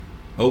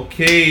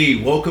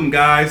Okay, welcome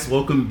guys.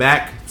 Welcome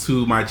back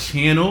to my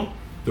channel,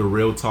 the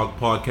Real Talk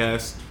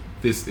Podcast.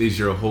 This is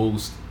your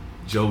host,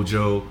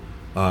 JoJo.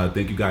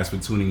 Thank you guys for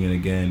tuning in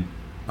again.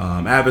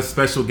 I have a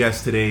special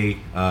guest today.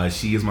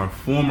 She is my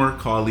former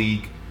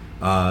colleague,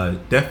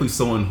 definitely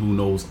someone who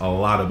knows a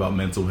lot about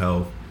mental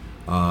health.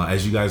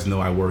 As you guys know,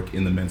 I work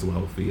in the mental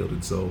health field,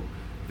 and so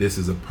this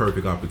is a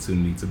perfect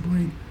opportunity to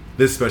bring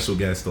this special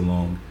guest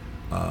along.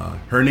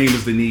 Her name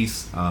is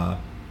Denise.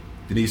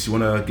 Denise, you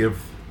want to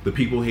give the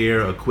people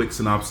here a quick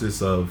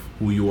synopsis of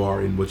who you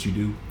are and what you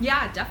do?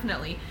 Yeah,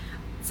 definitely.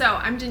 So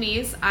I'm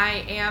Denise.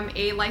 I am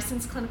a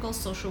licensed clinical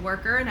social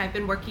worker, and I've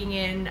been working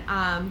in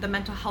the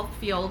mental health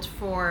field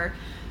for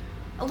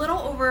a little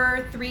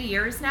over 3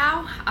 years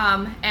now.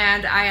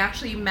 And I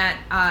actually met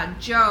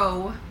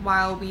Joe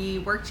while we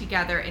worked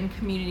together in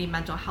community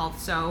mental health.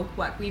 So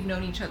we've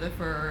known each other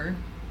for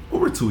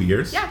over 2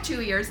 years. Yeah,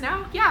 2 years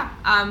now. Yeah.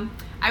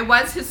 I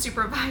was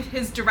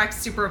his direct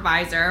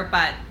supervisor,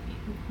 but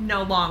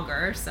no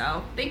longer.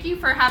 So thank you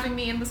for having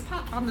me on this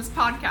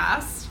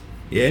podcast.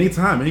 Yeah,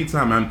 anytime.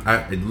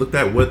 I looked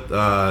at what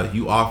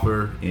you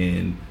offer,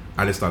 and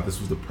I just thought this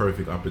was the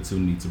perfect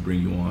opportunity to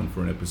bring you on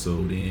for an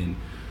episode. And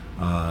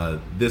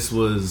this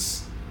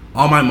was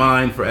on my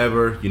mind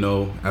forever. You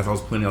know, as I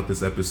was planning out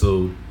this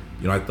episode,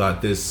 I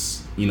thought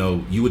this,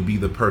 you would be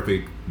the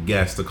perfect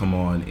guest to come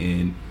on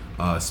and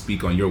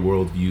speak on your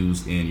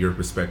worldviews and your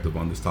perspective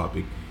on this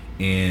topic.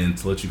 And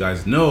to let you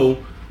guys know,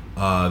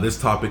 this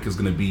topic is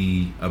going to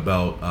be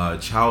about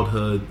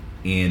childhood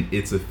and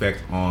its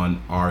effect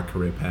on our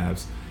career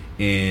paths.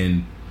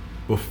 And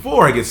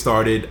before I get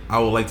started, I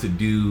would like to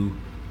do,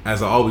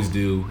 as I always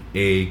do,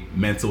 a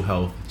mental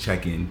health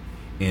check-in.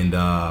 And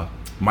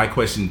my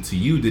question to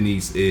you,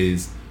 Denise,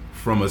 is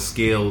from a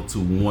scale to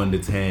 1 to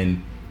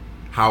 10,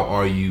 how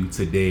are you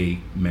today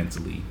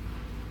mentally?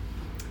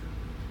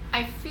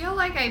 I feel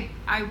like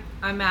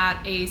I'm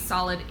at a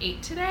solid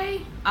 8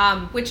 today,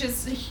 which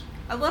is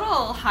a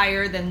little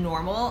higher than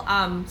normal.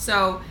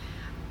 So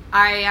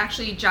I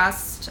actually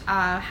just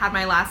had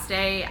my last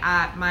day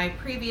at my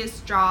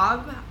previous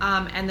job,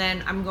 and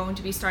then I'm going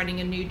to be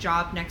starting a new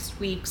job next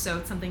week, so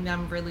it's something that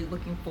I'm really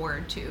looking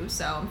forward to.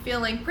 So I'm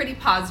feeling pretty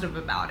positive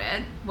about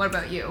it. What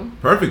about you?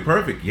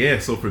 Perfect. Yeah,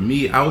 so for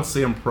me, I would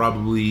say I'm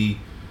probably,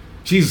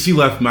 she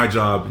left my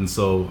job, and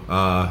so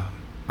I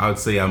would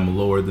say I'm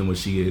lower than what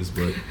she is,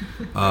 but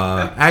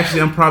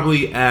actually I'm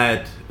probably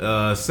at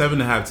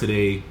 7.5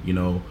 today.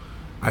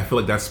 I feel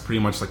like that's pretty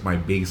much like my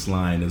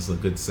baseline is a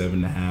good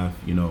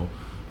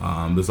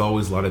 7.5. There's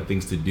always a lot of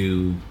things to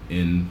do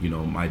in,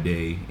 my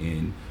day,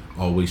 and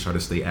always try to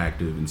stay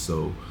active. And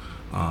so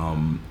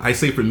I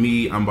say for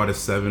me, I'm about a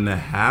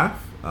 7.5.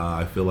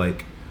 I feel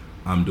like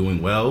I'm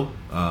doing well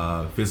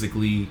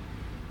physically.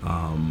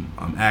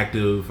 I'm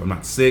active. I'm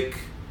not sick.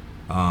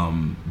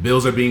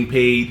 Bills are being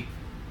paid.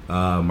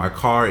 My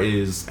car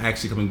is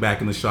actually coming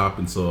back in the shop.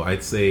 And so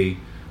I'd say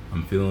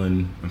I'm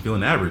feeling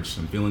average.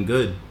 I'm feeling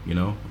good,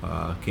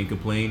 can't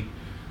complain.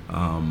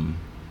 I'd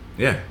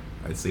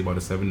say about a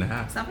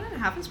 7.5.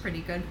 7.5 is pretty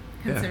good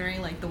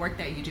considering like the work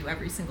that you do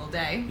every single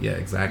day. Yeah,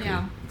 exactly.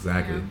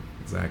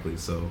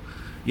 So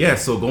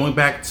going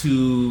back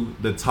to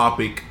the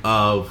topic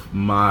of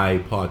my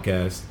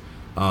podcast,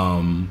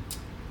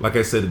 like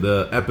I said,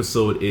 the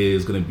episode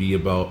is going to be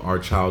about our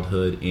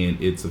childhood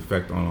and its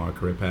effect on our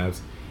career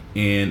paths.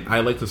 And I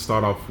like to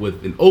start off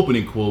with an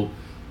opening quote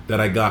that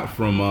I got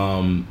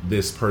from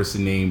this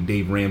person named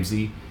Dave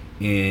Ramsey.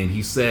 And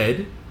he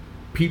said,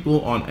 people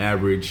on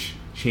average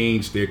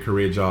change their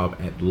career job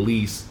at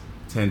least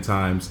 10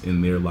 times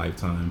in their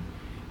lifetime.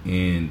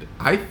 And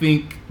I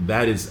think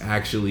that is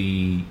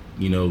actually,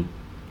 a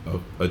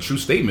true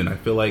statement. I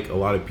feel like a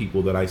lot of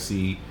people that I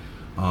see,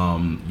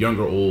 young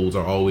or old,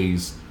 are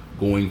always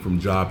going from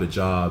job to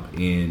job.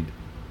 And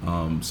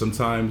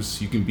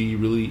sometimes you can be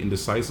really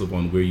indecisive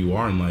on where you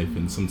are in life.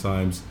 And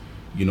sometimes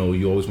you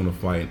always want to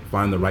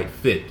find the right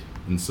fit.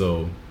 And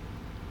so,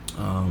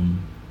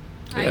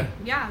 I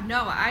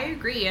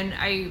agree. And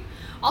I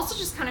also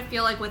just kind of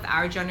feel like with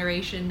our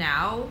generation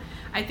now,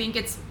 I think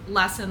it's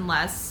less and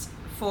less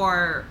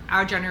for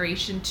our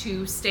generation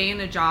to stay in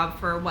a job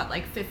for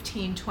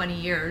 15, 20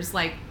 years,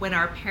 like when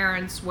our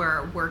parents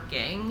were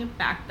working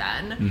back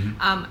then.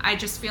 Mm-hmm. I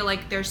just feel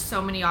like there's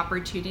so many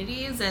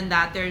opportunities, and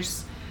that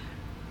there's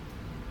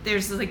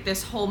like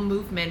this whole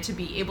movement to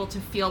be able to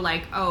feel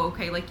like, oh,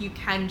 okay, like you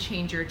can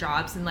change your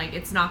jobs, and like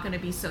it's not going to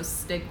be so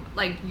it's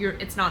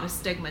not a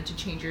stigma to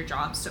change your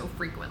job so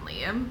frequently.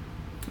 Yeah,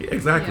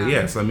 exactly.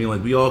 Yeah. Yes. I mean,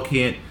 like we all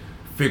can't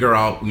figure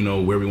out,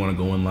 where we want to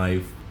go in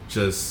life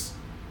just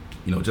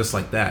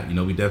like that.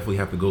 We definitely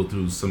have to go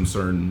through some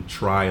certain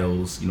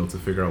trials, to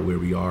figure out where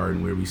we are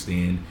and where we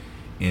stand.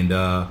 And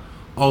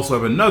also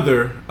have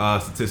another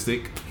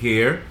statistic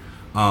here.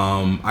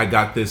 I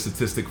got this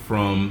statistic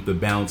from the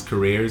Balanced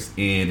Careers,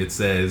 and it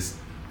says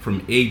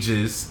from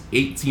ages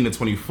 18 to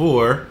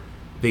 24,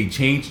 they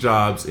change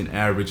jobs an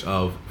average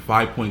of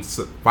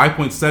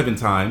 5.7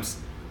 times.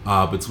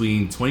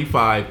 Between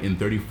 25 and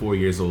 34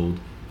 years old,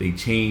 they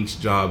change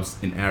jobs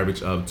an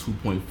average of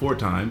 2.4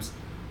 times.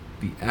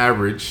 the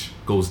average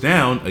goes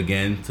down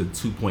again to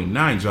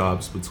 2.9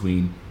 jobs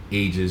between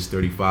ages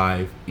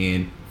 35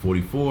 and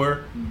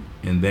 44,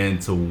 and then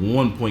to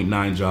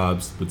 1.9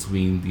 jobs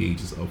between the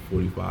ages of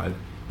 45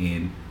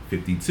 and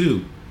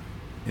 52.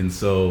 And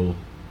so,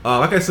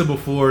 like I said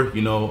before, a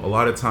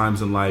lot of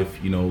times in life,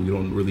 you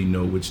don't really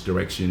know which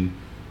direction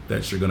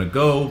that you're going to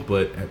go,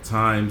 but at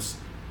times,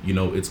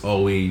 it's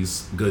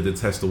always good to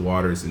test the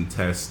waters and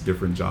test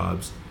different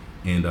jobs.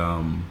 And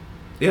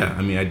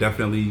I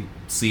definitely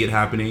see it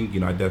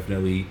happening. I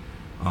definitely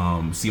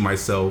see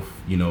myself,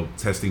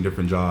 testing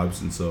different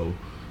jobs. And so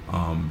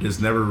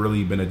there's never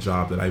really been a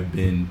job that I've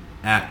been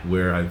at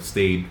where I've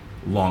stayed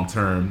long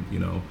term.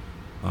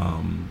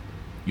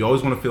 You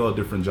always want to fill out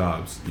different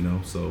jobs,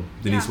 So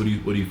Denise, Yeah.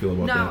 what do you feel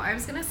about that? No, I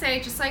was gonna say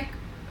just like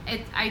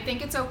I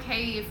think it's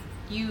okay if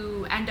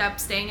you end up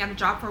staying at a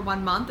job for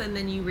 1 month and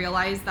then you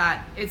realize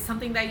that it's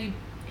something that you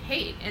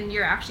hate and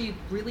you're actually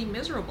really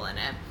miserable in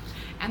it.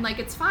 And like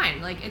it's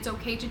fine. Like it's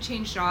okay to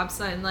change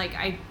jobs. And like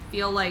I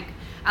feel like,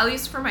 at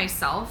least for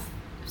myself,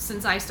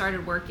 since I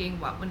started working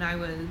when I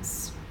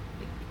was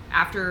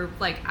after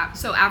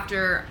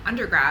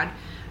undergrad,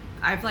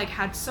 I've like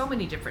had so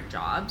many different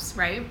jobs,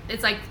 right?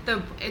 It's like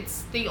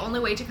it's the only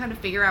way to kind of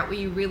figure out what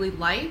you really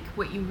like,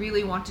 what you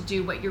really want to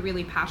do, what you're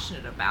really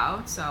passionate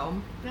about. So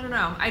I don't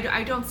know.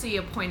 I don't see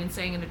a point in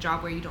staying in a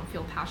job where you don't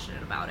feel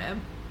passionate about it.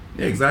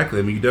 Yeah, exactly.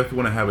 I mean, you definitely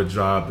want to have a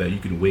job that you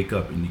can wake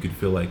up and you can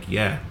feel like,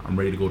 yeah, I'm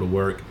ready to go to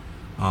work.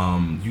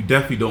 You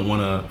definitely don't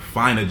want to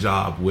find a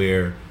job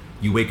where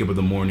you wake up in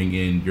the morning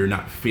and you're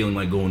not feeling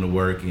like going to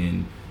work,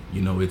 and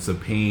it's a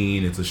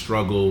pain, it's a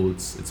struggle,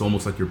 it's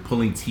almost like you're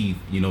pulling teeth,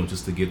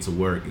 just to get to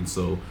work. And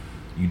so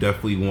you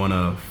definitely want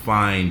to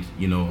find,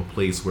 a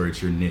place where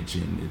it's your niche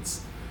and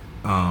it's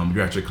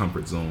you're at your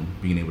comfort zone,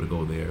 being able to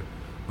go there.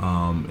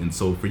 And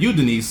so for you,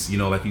 Denise,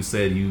 like you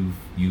said,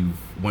 you've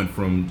went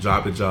from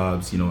job to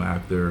jobs,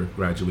 after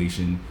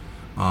graduation.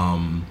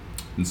 And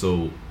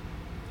so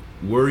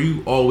were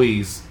you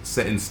always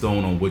set in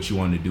stone on what you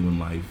wanted to do in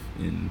life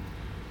and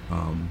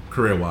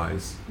career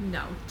wise?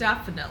 No,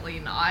 definitely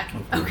not.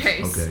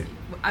 Okay.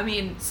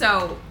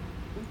 So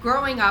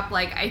growing up,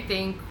 like I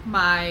think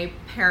my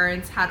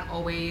parents had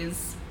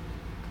always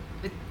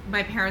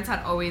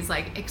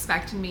like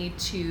expected me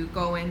to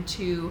go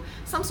into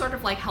some sort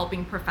of like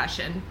helping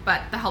profession,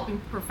 but the helping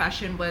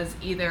profession was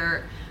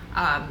either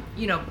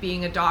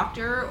being a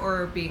doctor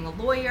or being a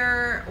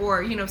lawyer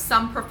or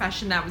some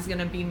profession that was going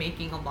to be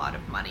making a lot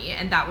of money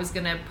and that was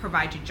going to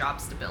provide you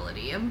job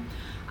stability.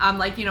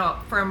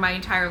 For my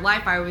entire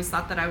life, I always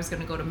thought that I was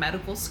going to go to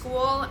medical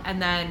school. And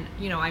then,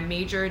 I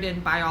majored in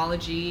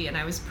biology and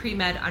I was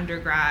pre-med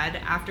undergrad.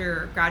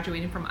 After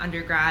graduating from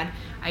undergrad,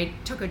 I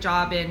took a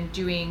job in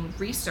doing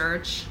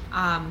research.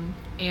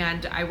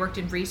 And I worked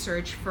in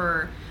research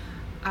for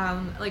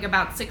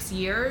about 6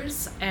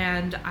 years.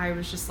 And I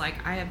was just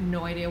like, I have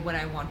no idea what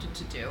I wanted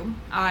to do.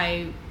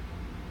 I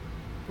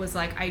was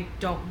like, I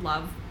don't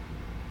love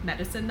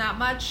medicine that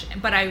much,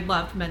 but I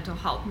loved mental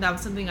health, and that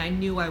was something I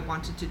knew I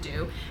wanted to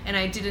do. And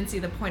I didn't see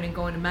the point in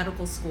going to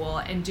medical school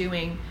and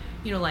doing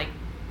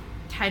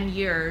 10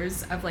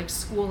 years of like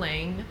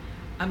schooling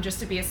just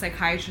to be a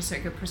psychiatrist so I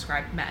could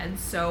prescribe meds.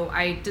 So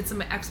I did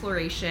some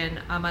exploration.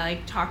 I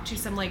talked to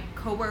some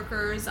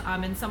coworkers,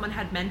 and someone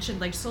had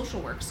mentioned social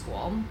work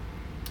school.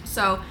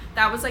 So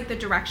that was the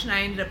direction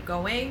I ended up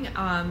going,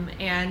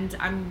 and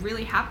I'm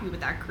really happy with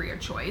that career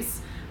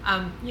choice.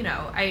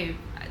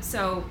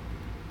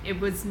 It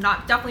was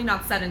definitely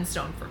not set in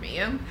stone for me.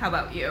 How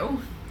about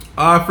you?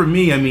 For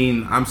me,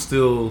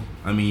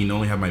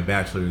 only have my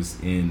bachelor's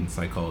in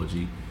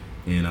psychology,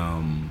 and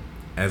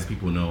as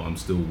people know, I'm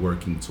still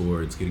working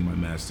towards getting my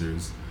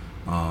master's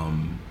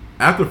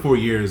after 4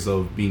 years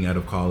of being out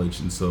of college.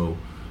 And so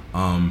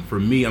for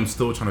me, I'm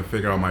still trying to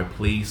figure out my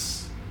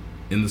place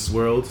in this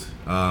world.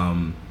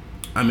 I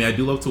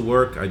do love to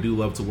work. I do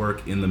love to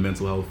work in the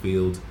mental health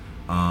field.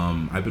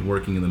 I've been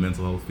working in the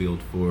mental health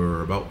field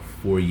for about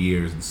 4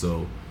 years, and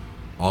so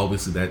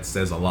obviously that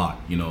says a lot,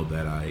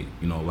 that I,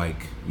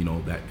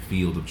 that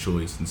field of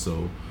choice. And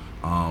so,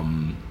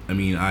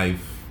 I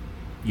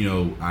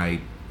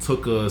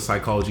took a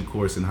psychology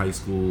course in high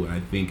school, and I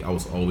think I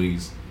was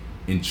always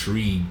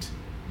intrigued,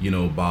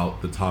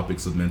 about the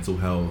topics of mental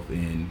health,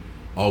 and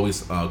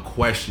always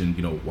questioned,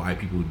 why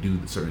people do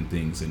certain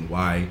things and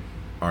why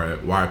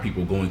are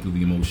people going through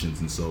the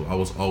emotions. And so I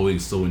was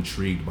always so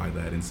intrigued by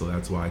that, and so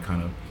that's why I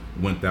kind of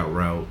went that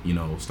route,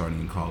 starting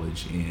in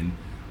college. And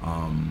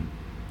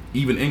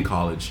even in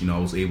college, I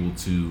was able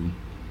to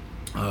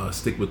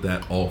stick with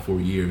that all 4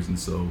 years. And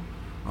so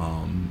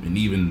and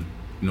even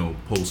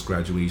post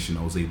graduation,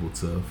 I was able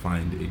to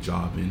find a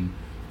job in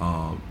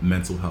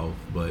mental health.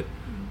 But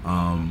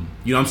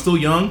I'm still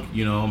young,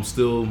 I'm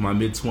still my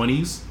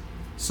mid-20s.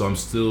 So I'm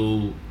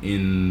still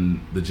in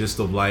the gist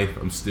of life.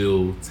 I'm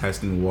still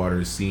testing the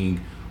waters,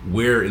 seeing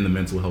where in the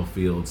mental health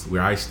fields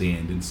where I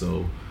stand. And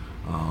so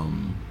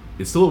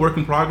it's still a work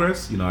in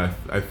progress.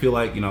 I feel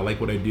like, I like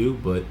what I do,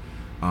 but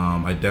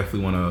I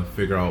definitely want to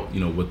figure out,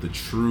 what the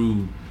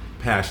true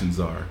passions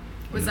are.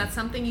 Was that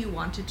something you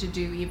wanted to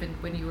do even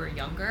when you were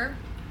younger?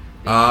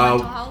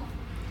 Mental health?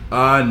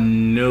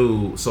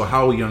 No. So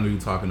how young are you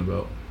talking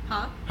about?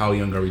 Huh? How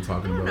young are we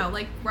talking about? I don't know,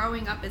 like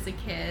growing up as a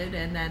kid,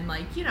 and then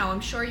like, I'm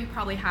sure you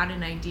probably had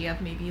an idea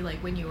of maybe like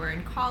when you were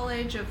in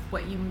college of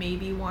what you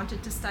maybe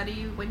wanted to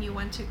study when you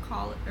went to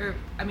college, or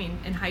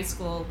in high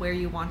school, what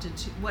you wanted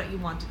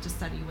to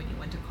study when you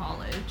went to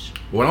college.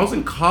 When I was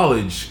in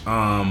college,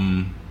 how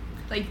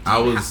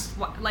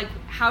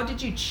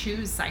did you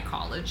choose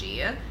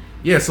psychology?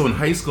 Yeah, so in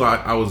high school,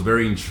 I was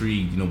very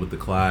intrigued, with the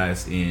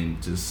class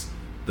and just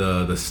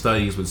the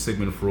studies with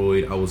Sigmund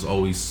Freud. I was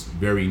always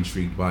very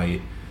intrigued by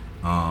it.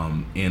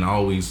 And I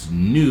always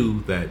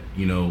knew that,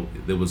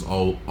 there was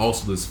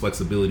also this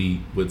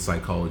flexibility with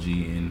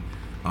psychology, and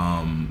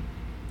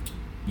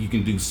you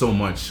can do so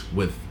much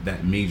with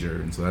that major.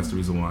 And so that's the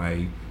reason why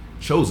I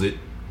chose it.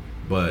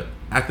 But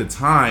at the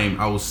time,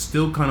 I was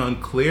still kind of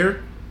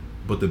unclear,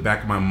 but the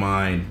back of my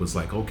mind was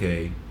like,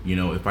 okay,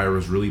 if I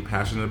was really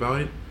passionate about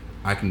it,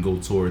 I can go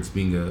towards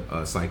being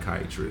a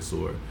psychiatrist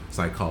or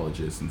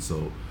psychologist. And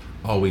so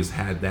I always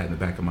had that in the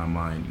back of my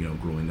mind,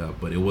 growing up.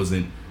 But it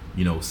wasn't,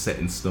 set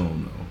in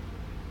stone, though.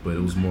 But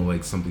it was more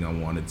like something I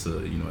wanted to,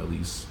 at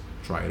least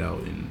try it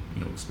out and,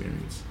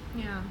 experience.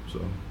 Yeah. So.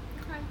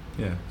 Okay.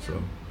 Yeah.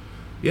 So.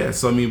 Yeah.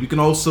 So, we can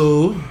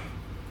also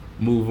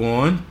move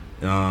on.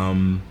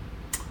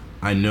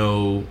 I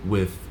know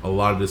with a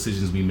lot of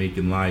decisions we make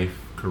in life,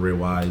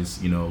 career-wise,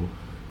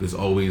 there's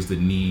always the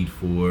need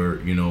for,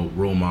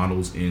 role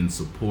models and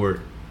support.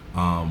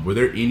 Were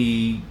there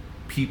any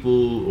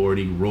people or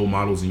any role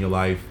models in your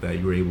life that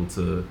you were able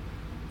to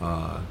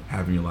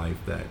have in your life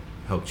that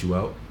helped you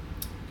out?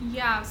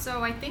 Yeah,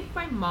 so I think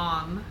my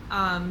mom.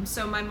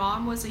 So my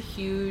mom was a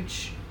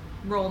huge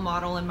role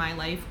model in my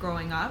life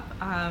growing up.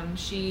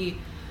 She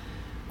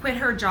quit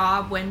her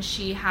job when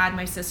she had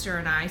my sister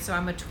and I, so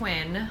I'm a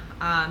twin.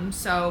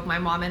 So my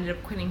mom ended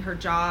up quitting her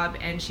job,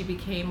 and she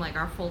became like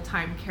our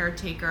full-time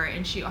caretaker,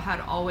 and she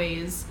had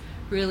always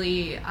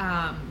really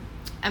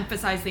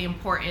emphasized the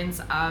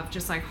importance of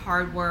just like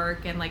hard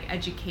work and like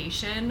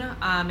education,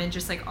 and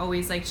just like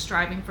always like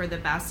striving for the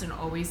best and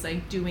always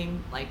like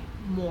doing like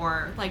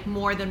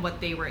more than what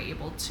they were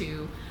able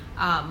to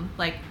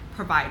like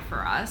provide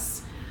for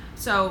us.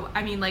 So,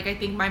 I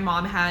think my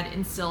mom had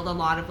instilled a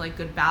lot of like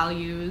good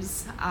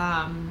values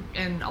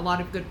and a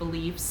lot of good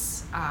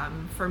beliefs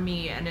for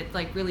me, and it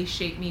like really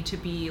shaped me to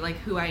be like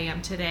who I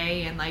am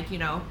today and like,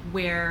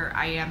 where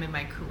I am in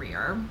my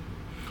career.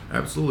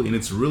 Absolutely. And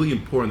it's really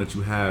important that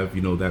you have,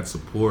 that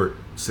support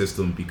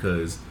system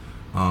because,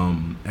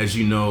 as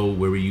you know,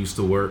 where we used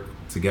to work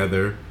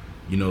together,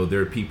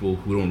 there are people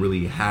who don't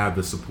really have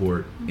the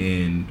support. Mm-hmm.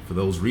 And for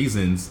those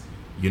reasons,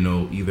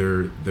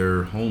 either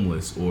they're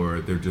homeless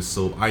or they're just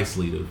so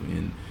isolated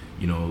and,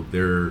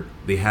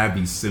 they have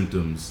these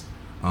symptoms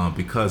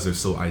because they're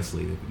so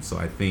isolated. And so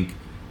I think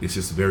it's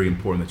just very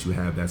important that you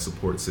have that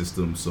support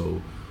system.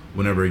 So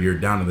whenever you're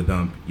down in the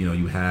dump,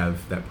 you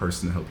have that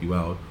person to help you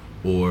out.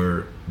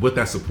 Or with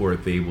that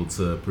support, they're able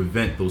to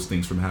prevent those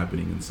things from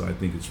happening. And so I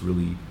think it's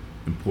really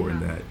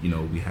important that,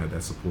 we have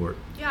that support.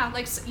 Yeah,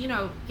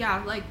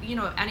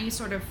 any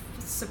sort of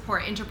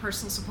support,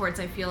 interpersonal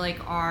supports, I feel like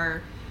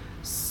are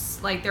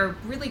like they're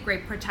really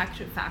great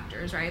protective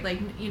factors, right? Like,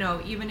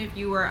 even if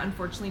you were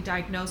unfortunately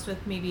diagnosed with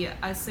maybe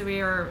a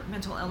severe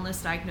mental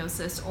illness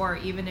diagnosis, or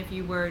even if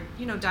you were,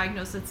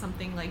 diagnosed with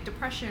something like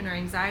depression or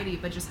anxiety,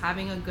 but just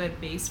having a good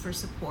base for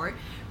support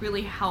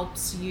really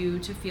helps you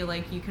to feel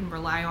like you can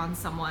rely on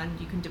someone,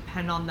 you can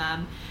depend on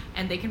them,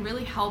 and they can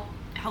really help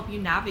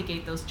you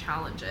navigate those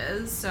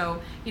challenges.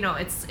 So,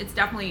 it's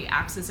definitely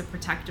acts as a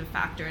protective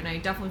factor, and I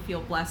definitely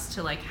feel blessed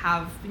to like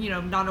have,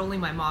 not only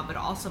my mom, but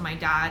also my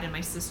dad and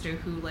my sister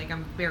who like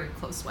I'm very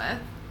close with.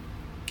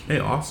 Hey,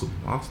 awesome.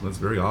 That's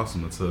very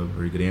awesome. That's a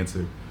very good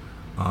answer.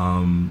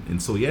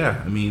 And so,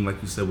 yeah,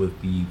 like you said, with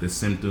the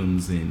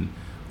symptoms and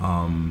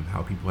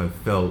how people have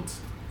felt,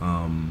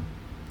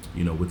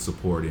 with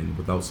support and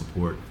without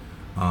support,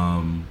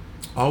 I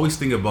always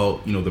think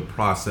about, the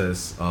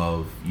process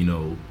of,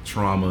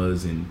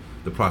 traumas and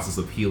the process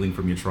of healing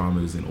from your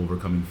traumas and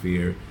overcoming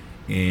fear.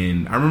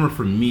 And I remember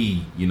for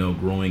me,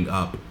 growing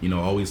up, I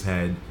always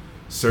had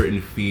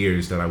certain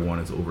fears that I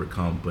wanted to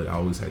overcome, but I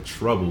always had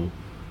trouble.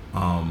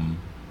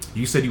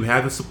 You said you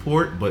had the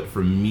support, but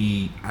for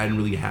me, I didn't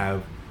really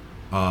have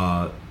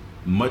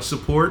much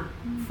support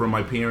from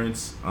my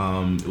parents.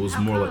 It was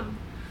How more come?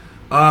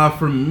 like,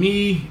 for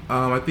me,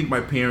 I think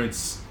my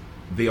parents,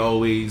 they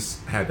always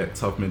had that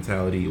tough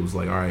mentality. It was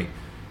like, all right,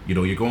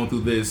 you're going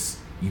through this,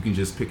 you can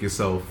just pick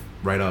yourself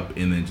right up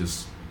and then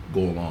just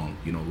go along.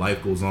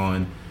 Life goes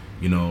on.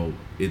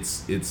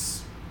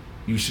 It's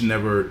you should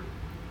never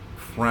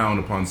frown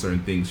upon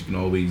certain things. You can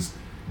always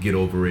get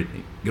over it,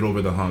 get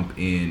over the hump,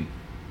 and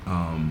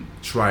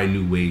try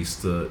new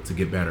ways to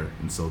get better.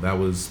 And so that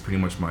was pretty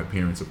much my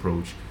parents'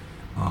 approach.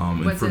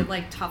 Was it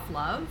like tough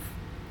love?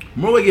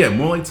 More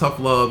like tough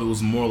love. It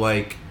was more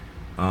like,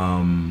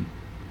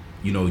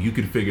 you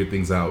could figure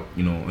things out,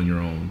 on your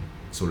own,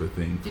 sort of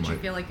thing. Did you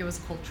feel like it was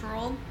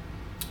cultural?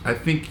 I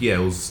think it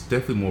was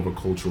definitely more of a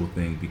cultural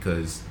thing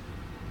because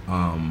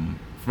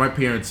for my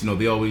parents,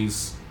 they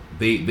always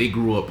they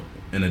grew up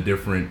in a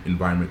different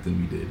environment than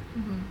we did,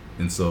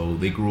 and so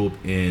they grew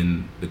up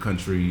in the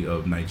country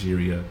of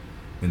Nigeria,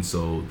 and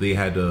so they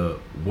had to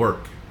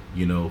work,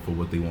 for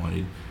what they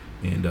wanted,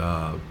 and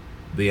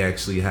they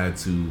actually had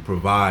to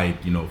provide,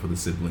 for the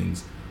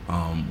siblings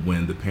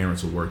when the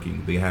parents were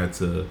working. They had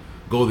to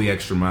go the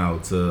extra mile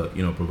to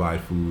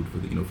provide food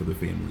for the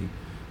family.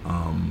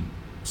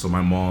 So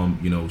my mom,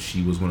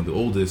 she was one of the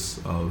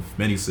oldest of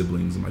many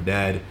siblings, and my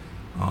dad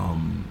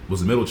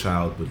was a middle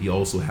child, but he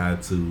also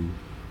had to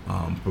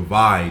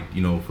provide,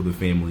 for the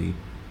family,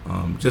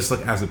 just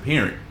like as a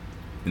parent.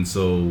 And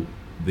so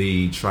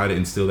they try to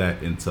instill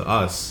that into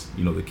us,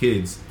 the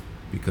kids,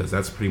 because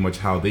that's pretty much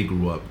how they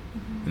grew up.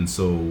 And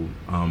so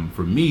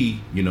for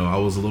me, I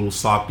was a little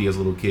softy as a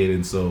little kid,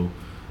 and so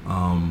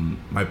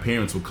my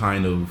parents would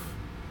kind of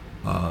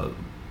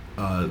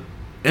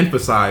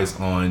emphasize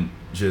on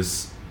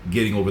just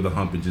getting over the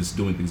hump and just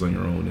doing things on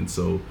your own. And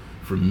so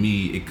for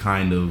me, it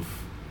kind of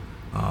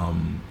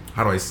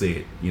how do I say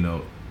it,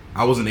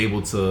 I wasn't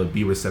able to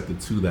be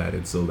receptive to that,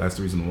 and so that's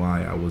the reason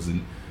why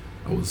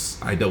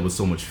I dealt with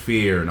so much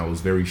fear, and I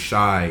was very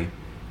shy,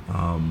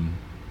 and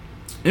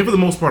for the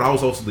most part I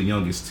was also the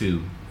youngest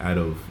too out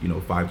of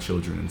 5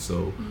 children, and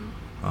so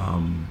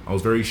I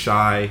was very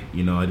shy. I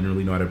didn't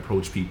really know how to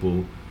approach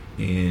people.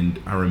 And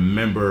I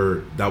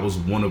remember that was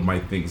one of my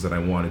things that I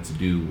wanted to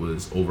do,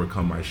 was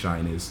overcome my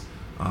shyness.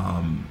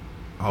 I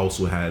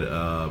also had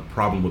a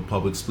problem with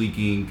public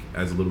speaking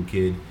as a little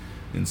kid,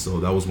 and so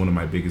that was one of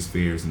my biggest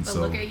fears. And but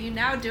so look at you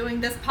now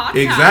doing this podcast.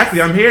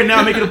 Exactly, I'm here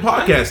now making a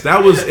podcast.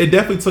 It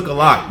definitely took a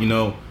lot.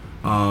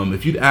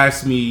 If you'd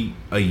asked me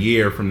a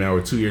year from now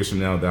or 2 years from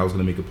now that I was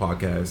going to make a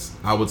podcast,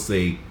 I would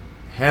say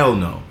hell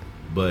no.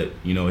 But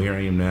here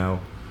I am now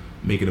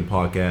making a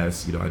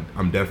podcast.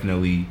 I'm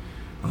definitely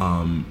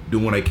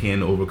doing what I can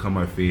to overcome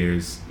my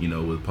fears,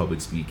 with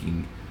public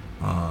speaking.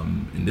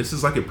 And this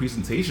is like a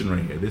presentation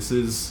right here.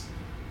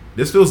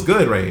 This feels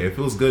good right here. It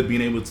feels good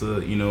being able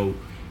to,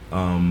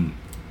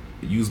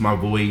 use my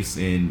voice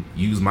and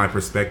use my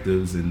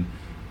perspectives and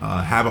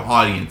have an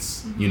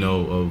audience,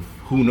 of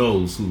who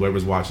knows,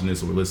 whoever's watching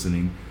this or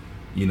listening,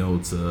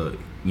 to,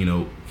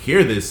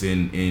 hear this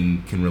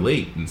and can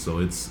relate. And so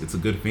it's a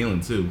good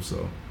feeling too.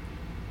 So,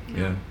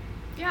 yeah.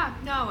 Yeah,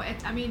 no,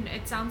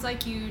 it sounds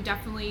like you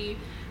definitely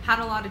had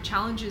a lot of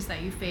challenges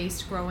that you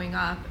faced growing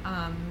up,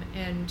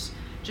 and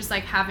just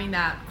like having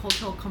that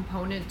cultural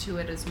component to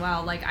it as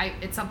well. Like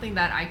it's something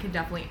that I can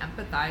definitely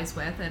empathize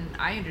with, and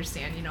I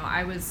understand.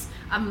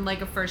 I'm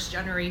like a first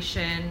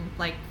generation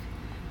like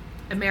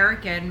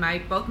American.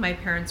 Both my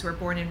parents were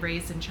born and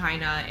raised in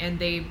China, and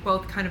they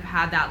both kind of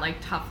had that like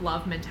tough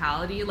love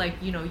mentality, like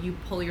you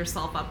pull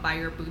yourself up by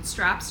your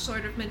bootstraps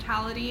sort of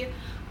mentality.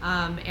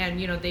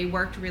 And they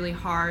worked really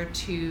hard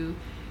to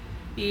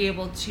be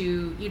able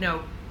to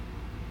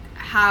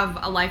have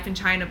a life in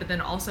China, but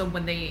then also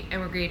when they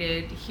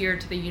immigrated here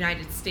to the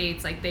United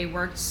States, like they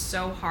worked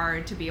so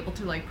hard to be able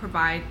to like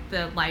provide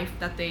the life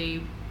that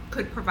they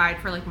could provide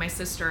for like my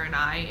sister and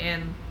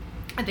and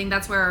I think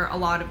that's where a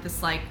lot of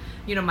this like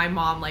my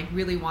mom like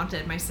really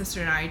wanted my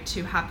sister and I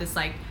to have this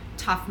like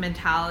tough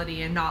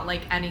mentality and not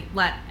like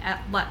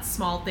let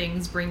small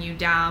things bring you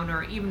down,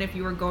 or even if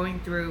you were going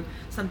through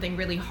something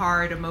really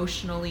hard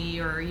emotionally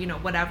or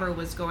whatever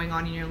was going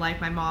on in your life,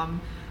 my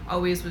mom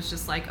always was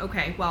just like,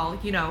 okay, well,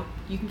 you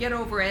can get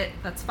over it,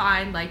 that's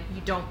fine, like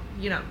you don't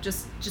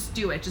just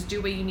do it, just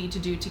do what you need to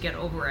do to get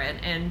over it.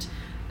 And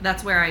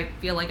that's where I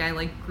feel like I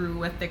like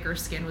grew a thicker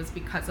skin, was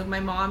because of my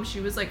mom. She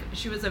was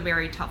a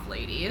very tough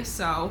lady.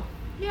 So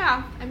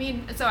yeah,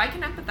 so I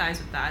can empathize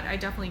with that. I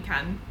definitely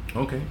can.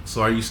 Okay.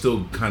 So are you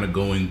still kind of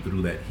going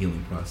through that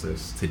healing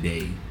process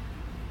today?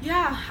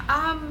 Yeah.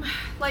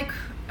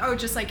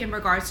 Just like in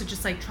regards to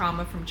just like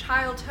trauma from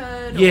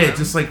childhood? Yeah,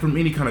 just like from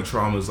any kind of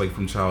traumas, like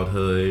from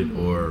childhood,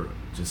 or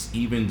just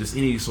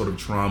any sort of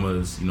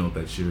traumas,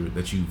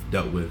 that you've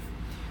dealt with.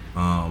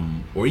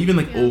 Or even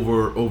like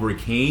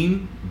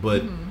overcame,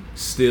 but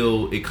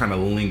still it kind of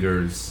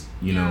lingers,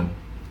 know.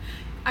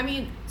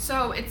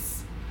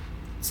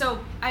 So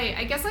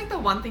I guess like the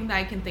one thing that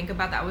I can think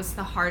about that was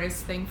the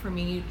hardest thing for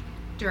me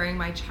during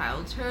my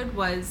childhood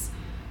was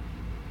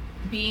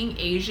being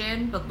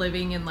Asian but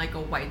living in like a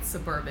white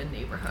suburban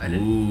neighborhood.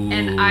 Ooh.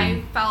 And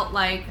I felt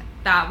like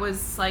that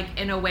was like,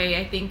 in a way,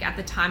 I think at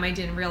the time I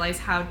didn't realize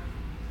how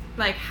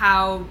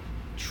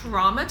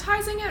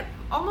traumatizing it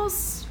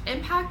almost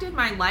impacted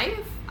my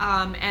life,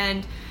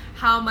 and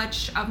how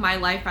much of my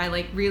life I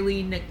like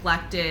really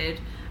neglected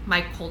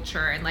my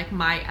culture and like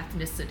my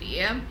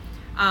ethnicity.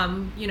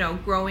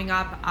 Growing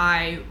up,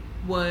 I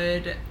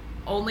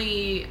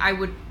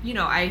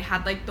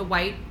had like the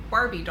white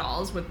Barbie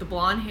dolls with the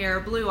blonde hair,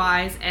 blue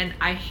eyes, and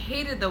I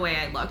hated the way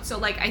I looked. So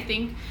like I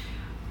think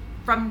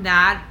from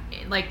that,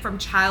 like from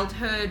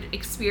childhood,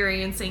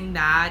 experiencing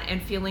that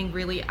and feeling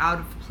really out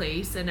of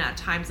place, and at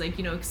times like,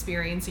 you know,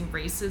 experiencing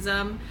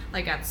racism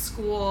like at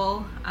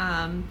school,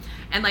 and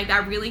like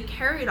that really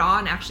carried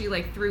on actually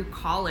like through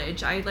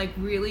college. I like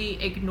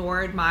really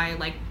ignored my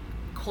like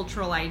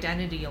cultural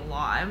identity a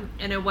lot,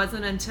 and it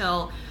wasn't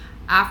until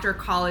after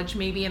college,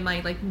 maybe in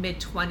my like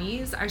mid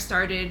 20s, I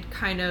started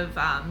kind of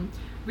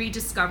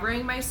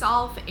rediscovering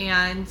myself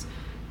and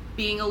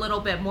being a little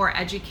bit more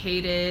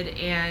educated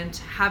and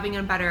having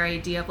a better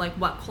idea of like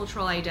what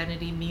cultural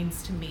identity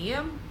means to me.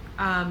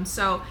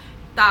 So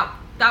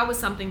that was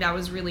something that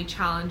was really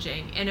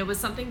challenging, and it was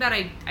something that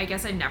I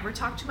guess I never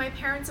talked to my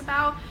parents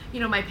about. You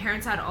know, my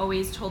parents had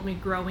always told me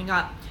growing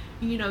up,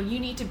 you know, you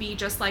need to be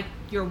just like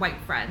your white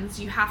friends.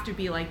 You have to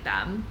be like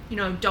them. You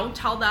know, don't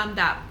tell them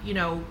that, you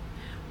know,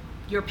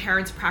 your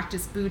parents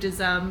practice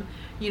Buddhism.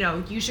 You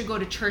know, you should go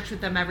to church with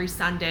them every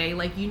Sunday.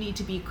 Like, you need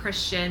to be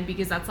Christian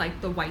because that's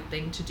like the white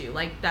thing to do.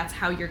 Like, that's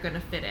how you're going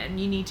to fit in.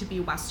 You need to be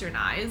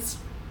westernized.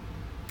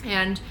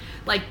 And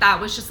like,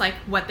 that was just like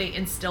what they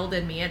instilled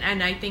in me.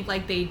 And I think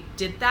like they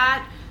did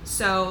that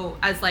so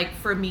as like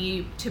for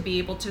me to be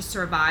able to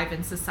survive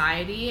in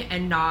society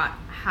and not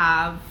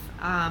have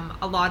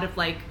a lot of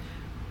like,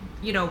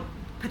 you know,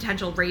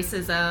 potential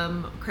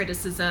racism,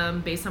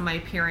 criticism based on my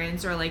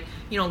appearance, or like,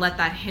 you know, let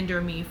that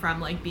hinder me from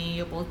like being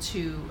able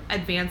to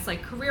advance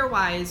like career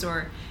wise,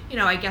 or, you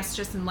know, I guess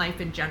just in life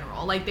in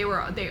general. Like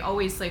they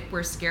always like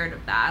were scared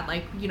of that.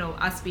 Like, you know,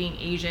 us being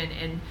Asian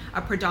in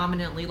a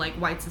predominantly like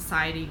white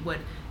society would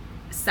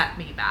set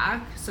me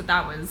back. So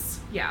that was,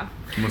 yeah.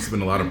 It must have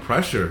been a lot of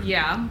pressure.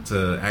 Yeah.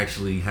 To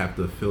actually have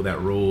to fill that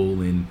role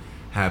and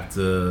have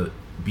to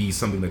be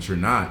something that you're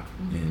not.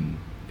 Mm-hmm. And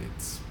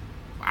it's,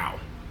 wow,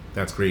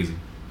 that's crazy.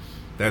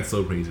 That's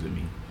so crazy to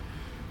me.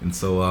 And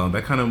so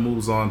that kind of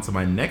moves on to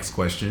my next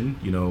question.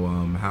 You know,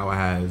 how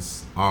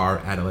has our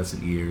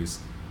adolescent years,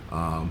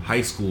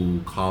 high school,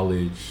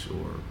 college,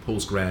 or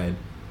post-grad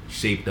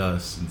shaped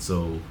us? And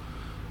so,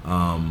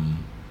 I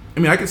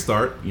mean, I could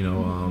start. You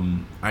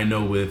know, I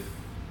know with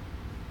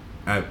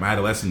at my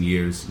adolescent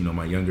years, you know,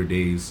 my younger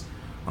days,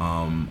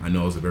 I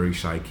know I was a very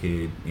shy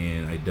kid,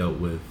 and I dealt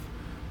with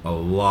a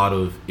lot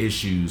of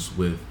issues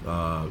with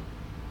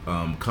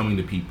coming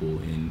to people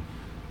and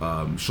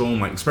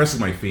showing expressing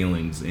my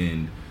feelings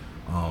and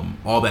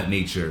all that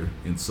nature.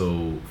 And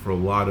so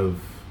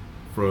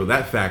for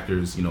that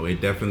factors, you know, it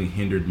definitely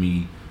hindered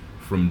me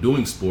from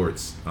doing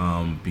sports,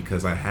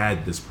 because I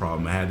had this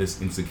problem. I had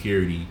this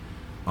insecurity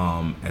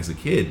as a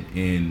kid,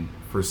 and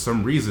for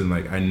some reason,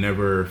 like, I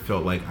never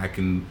felt like I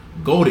can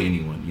go to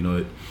anyone. You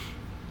know,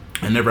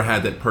 I never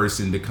had that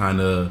person to kind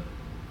of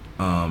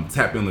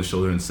tap me on the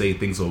shoulder and say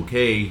things are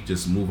okay,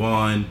 just move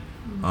on.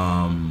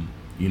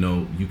 You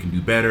know, you can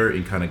do better,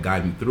 and kind of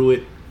guide me through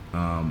it.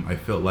 I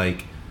felt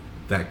like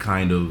that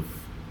kind of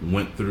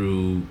went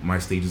through my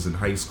stages in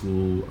high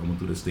school. I went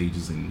through the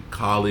stages in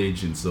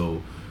college. And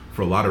so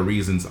for a lot of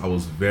reasons, I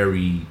was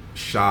very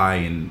shy,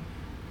 and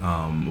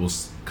it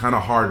was kind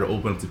of hard to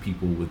open up to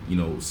people with, you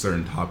know,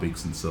 certain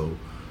topics. And so,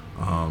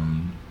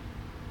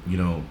 you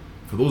know,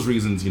 for those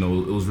reasons, you know,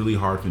 it was really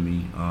hard for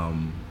me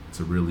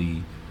to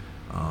really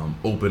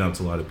open up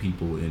to a lot of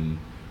people and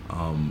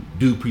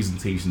do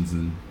presentations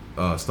and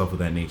stuff of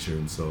that nature.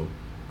 And so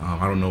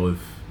I don't know if,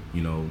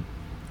 you know,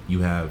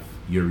 you have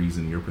your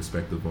reason, your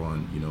perspective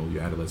on, you know,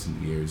 your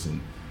adolescent years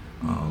and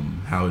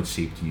how it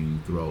shaped you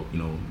throughout, you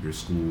know, your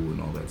school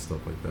and all that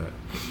stuff like that.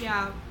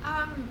 Yeah,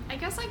 I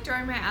guess like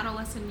during my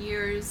adolescent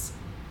years,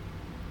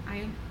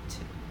 I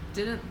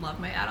didn't love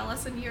my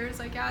adolescent years,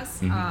 I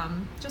guess.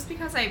 Just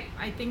because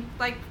I think,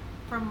 like,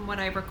 from what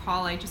I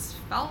recall, I just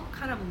felt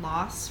kind of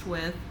lost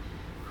with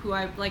who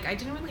I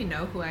didn't really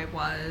know who I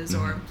was,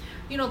 or,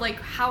 you know,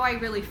 like how I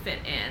really fit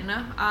in.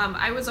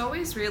 I was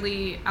always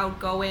really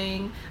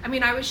outgoing. I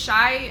mean, I was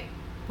shy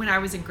when I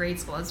was in grade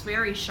school. I was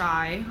very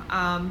shy.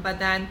 But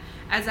then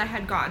as I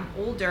had gotten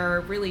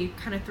older, really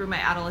kind of through my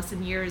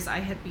adolescent years, I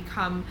had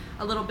become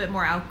a little bit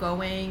more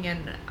outgoing,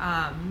 and,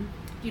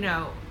 you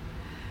know,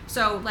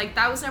 so like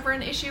that was never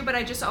an issue, but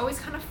I just always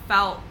kind of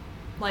felt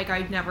like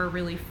I'd never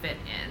really fit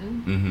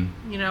in.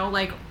 You know,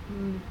 like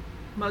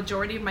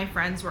majority of my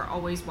friends were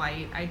always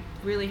white. I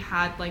really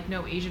had like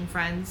no Asian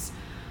friends,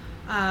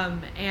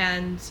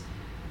 and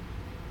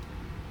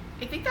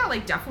I think that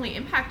like definitely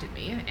impacted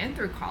me and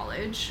through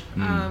college.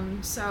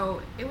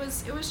 So it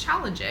was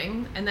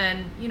challenging. And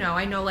then, you know,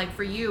 I know like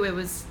for you it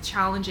was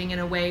challenging in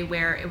a way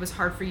where it was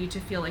hard for you to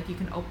feel like you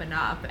can open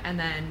up, and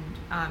then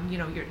you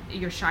know,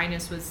 your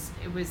shyness was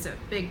a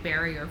big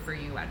barrier for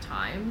you at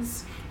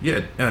times.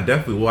 Yeah,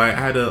 definitely. Well, I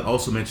had to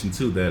also mention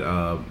too that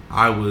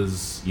I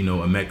was, you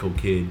know, a METCO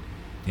kid.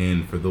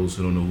 And for those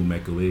who don't know who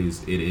METCO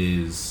is, it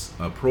is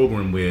a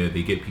program where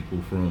they get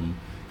people from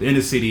the inner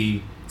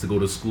city to go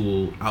to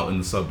school out in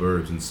the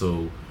suburbs. And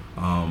so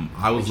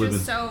I was living.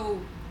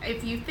 So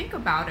if you think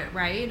about it,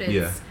 right?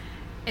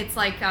 It's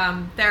like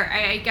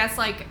I guess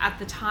like at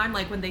the time,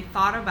 like when they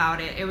thought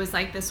about it, it was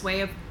like this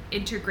way of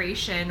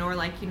integration, or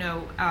like, you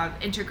know,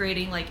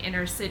 integrating like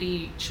inner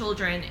city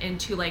children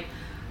into like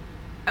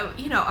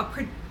you know, a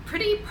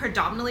pretty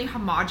predominantly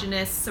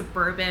homogenous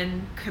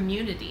suburban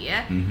community.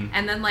 Mm-hmm.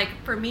 And then like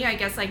for me, I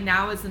guess like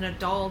now as an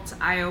adult,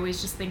 I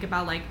always just think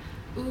about like,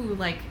 ooh,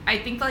 like I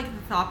think like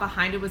the thought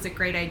behind it was a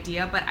great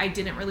idea, but I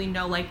didn't really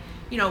know like,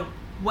 you know,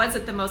 was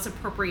it the most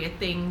appropriate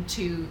thing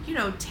to, you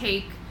know,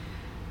 take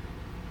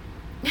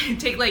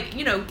like,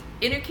 you know,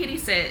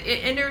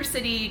 inner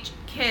city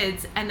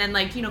kids and then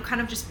like, you know, kind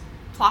of just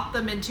plop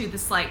them into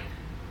this like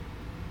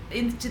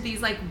into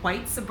these like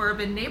white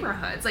suburban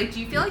neighborhoods. Like, do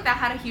you feel like that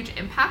had a huge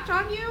impact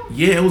on you?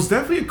 Yeah, it was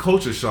definitely a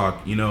culture shock,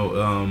 you know.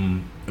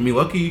 I mean,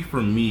 lucky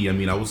for me, I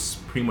mean, I was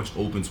pretty much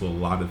open to a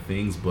lot of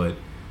things, but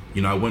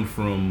you know, I went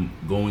from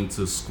going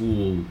to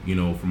school, you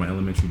know, for my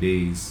elementary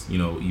days, you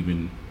know,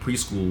 even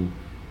preschool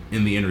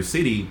in the inner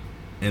city,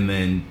 and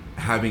then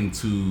having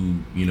to,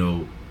 you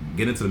know,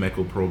 get into the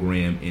MECO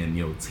program and,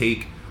 you know,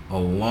 take a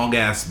long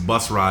ass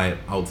bus ride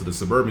out to the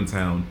suburban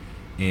town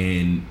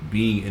and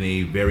being in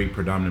a very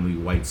predominantly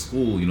white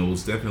school, you know, it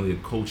was definitely a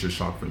culture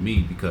shock for me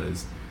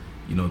because,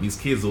 you know, these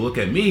kids will look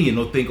at me and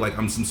they'll think like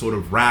I'm some sort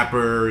of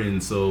rapper,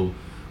 and so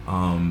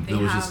They there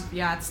was have, just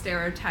yeah, it's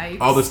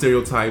stereotypes. all the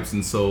stereotypes,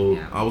 and so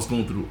Yeah. I was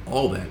going through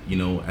all that, you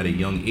know, at a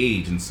young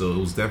age, and so it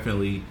was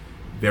definitely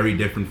very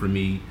different for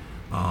me.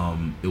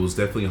 It was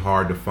definitely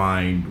hard to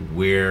find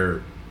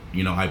where,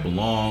 you know, I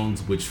belonged,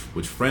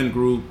 which friend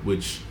group,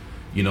 which,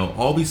 you know,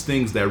 all these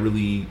things that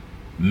really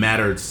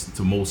mattered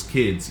to most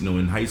kids, you know,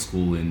 in high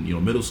school and, you know,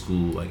 middle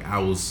school. Like I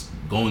was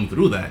going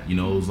through that, you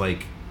know, it was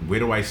like, where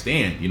do I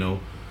stand, you know?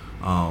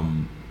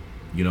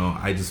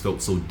 I just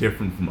felt so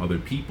different from other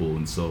people,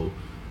 and so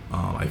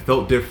I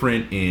felt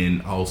different,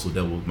 and I also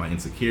dealt with my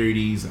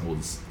insecurities. I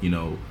was, you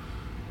know,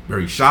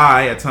 very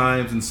shy at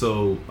times, and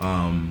so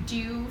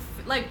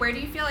Where do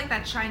you feel like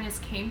that shyness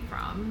came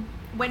from?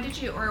 When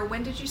did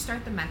you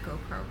start the MECO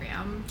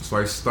program? So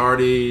I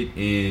started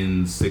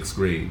in 6th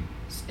grade.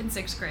 In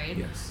 6th grade?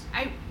 Yes.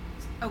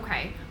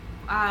 Okay.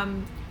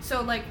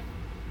 So like,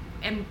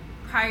 and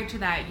prior to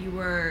that, you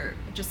were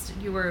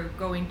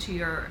going to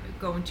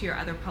your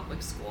other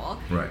public school.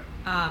 Right.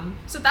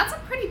 So that's a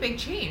pretty big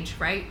change,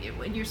 right?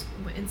 When you're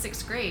in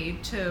 6th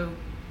grade to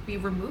be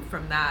removed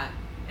from that,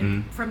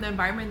 and from the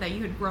environment that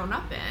you had grown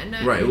up in,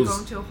 right? And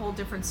going to a whole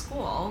different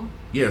school.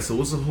 Yeah. So it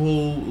was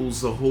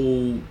a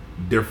whole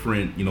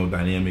different, you know,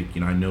 dynamic.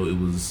 You know, I know it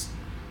was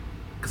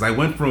because I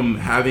went from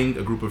having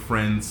a group of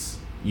friends,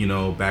 you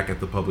know, back at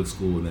the public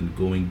school, and then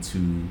going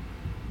to,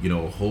 you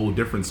know, a whole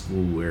different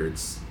school where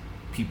it's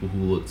people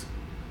who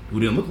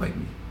didn't look like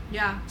me.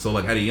 Yeah. So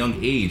like at a young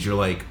age,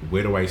 you're like,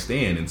 where do I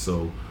stand? And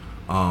so,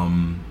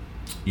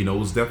 you know, it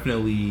was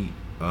definitely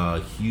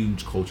a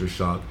huge culture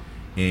shock.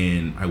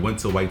 And I went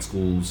to white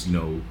schools, you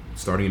know,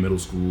 starting in middle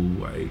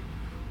school. I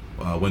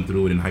went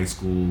through it in high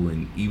school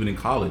and even in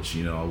college.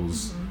 You know,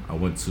 I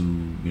went to,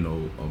 you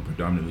know, a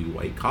predominantly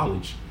white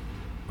college,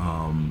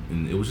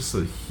 and it was just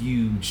a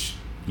huge,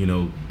 you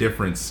know,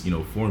 difference, you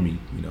know, for me.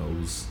 You know,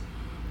 it was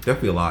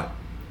definitely a lot.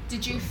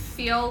 Did you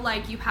feel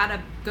like you had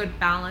a good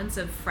balance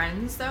of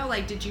friends though?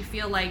 Like, did you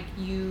feel like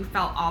you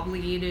felt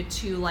obligated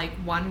to like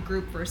one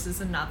group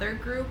versus another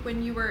group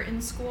when you were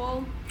in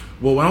school?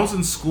 Well, when I was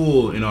in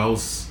school, I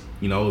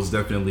was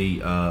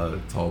definitely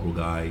a tolerable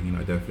guy. You know,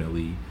 I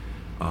definitely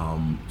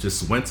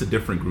just went to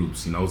different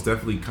groups. You know, I was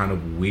definitely kind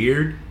of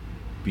weird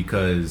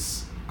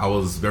because I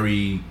was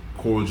very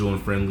cordial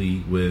and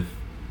friendly with,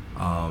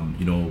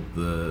 you know,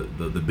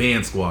 the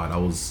band squad. I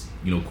was,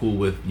 you know, cool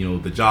with, you know,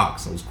 the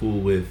jocks. I was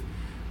cool with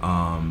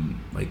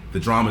like the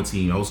drama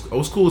team. I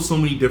was cool with so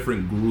many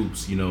different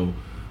groups, you know,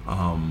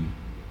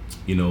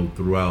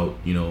 throughout,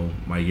 you know,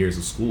 my years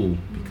of school,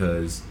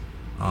 because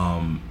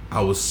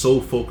I was so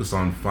focused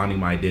on finding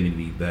my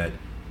identity that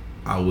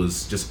I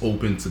was just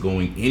open to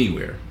going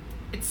anywhere.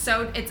 It's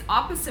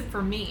opposite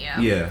for me.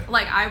 Yeah.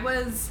 Like I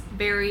was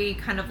very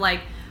kind of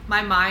like,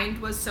 my mind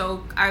was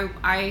so, I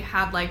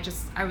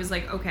was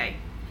like, okay,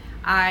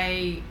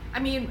 I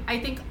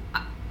think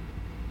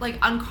like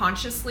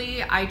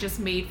unconsciously I just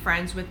made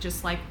friends with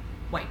just like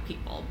white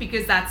people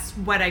because that's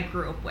what I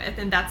grew up with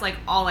and that's like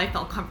all I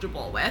felt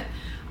comfortable with.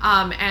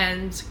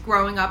 And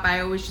growing up, I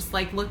always just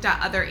like looked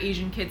at other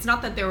Asian kids,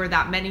 not that there were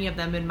that many of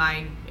them in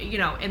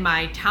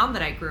my town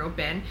that I grew up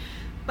in,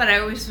 but I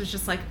always was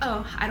just like,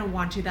 oh, I don't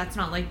want to, that's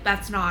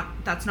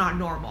not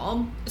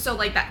normal. So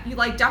like that, you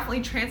like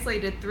definitely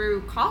translated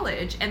through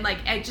college, and like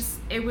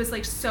it was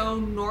like so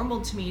normal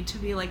to me to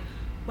be like,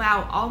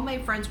 wow, all my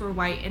friends were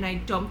white, and I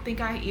don't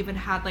think I even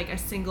had like a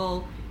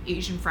single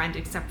Asian friend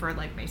except for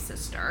like my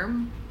sister.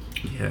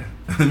 Yeah.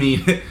 I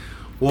mean,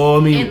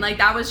 and like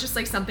that was just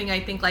like something I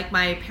think like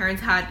my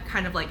parents had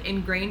kind of like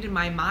ingrained in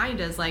my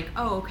mind as like,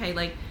 oh, okay,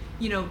 like,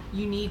 you know,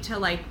 you need to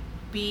like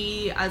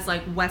be as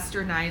like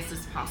westernized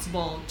as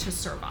possible to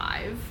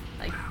survive.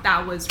 Like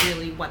that was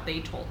really what they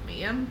told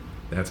me.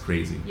 That's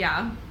crazy.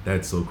 Yeah.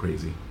 That's so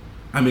crazy.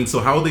 I mean, so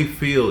how would they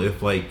feel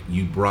if like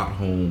you brought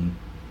home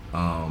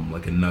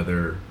like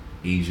another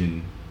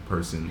Asian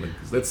person? Like,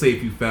 let's say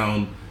if you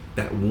found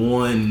that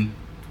one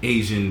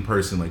Asian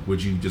person, like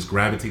would you just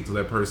gravitate to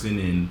that person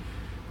and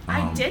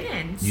I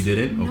didn't. You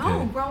didn't?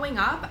 No, Okay. growing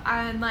up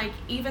and like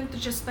even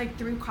just like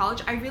through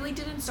college, I really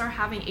didn't start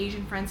having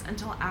Asian friends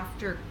until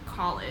after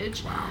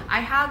college. Wow.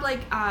 I had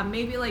like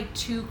maybe like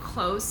 2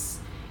 close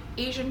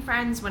Asian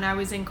friends when I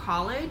was in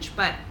college,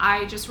 but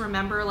I just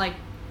remember like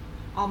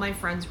all my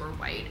friends were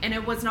white. And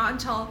it was not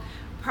until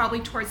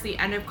probably towards the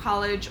end of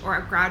college or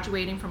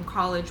graduating from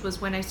college was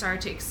when I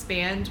started to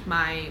expand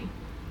my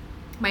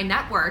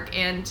network.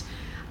 And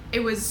it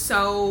was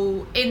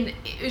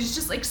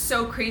just like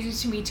so crazy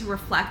to me to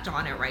reflect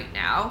on it right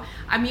now.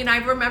 I mean, I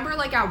remember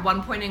like at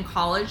one point in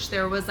college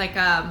there was like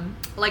a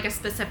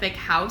specific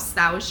house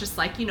that was just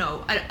like, you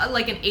know,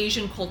 like an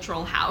Asian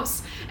cultural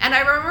house, and I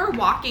remember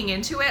walking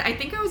into it. I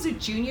think I was a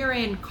junior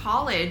in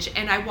college,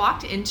 and I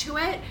walked into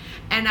it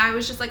and I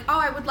was just like, oh,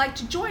 I would like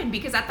to join,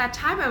 because at that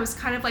time I was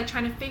kind of like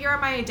trying to figure out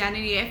my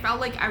identity. I felt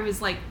like I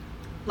was like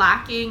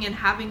lacking and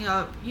having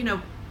a, you know,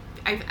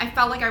 I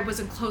felt like I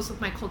wasn't close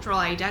with my cultural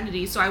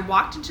identity. So I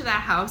walked into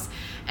that house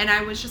and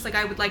I was just like,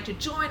 I would like to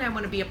join. I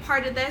want to be a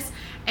part of this.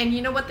 And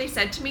you know what they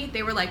said to me?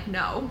 They were like,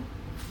 no,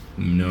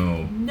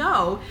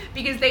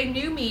 because they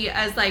knew me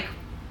as like,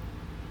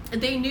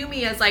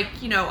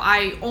 you know,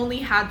 I only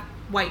had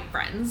white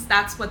friends.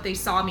 That's what they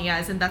saw me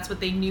as, and that's what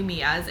they knew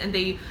me as. And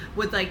they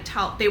would like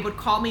they would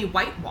call me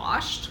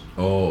whitewashed.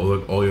 Or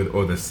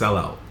the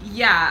sellout.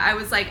 Yeah, I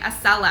was like a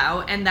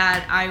sellout, and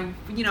that I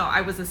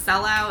was a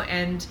sellout,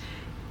 and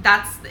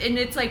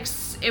it's like,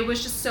 it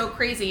was just so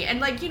crazy.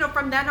 And like, you know,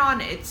 from then on,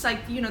 it's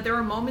like, you know, there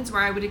were moments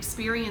where I would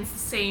experience the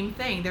same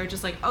thing. They're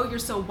just like, oh, you're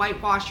so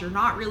whitewashed, you're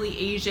not really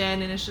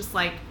Asian. And it's just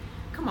like,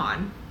 come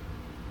on.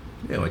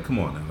 Yeah, like, come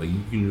on now. Like,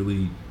 you can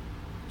really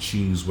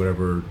choose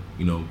whatever,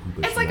 you know,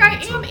 group it's like, I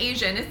am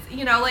Asian. It's,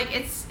 you know, like,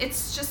 it's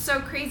just so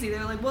crazy.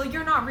 They're like, well,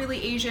 you're not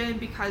really Asian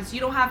because you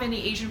don't have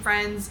any Asian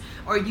friends,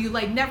 or you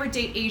like never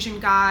date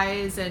Asian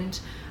guys, and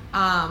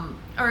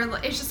or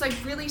it's just like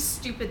really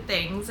stupid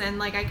things. And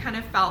like, I kind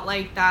of felt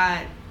like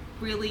that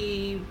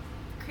really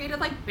created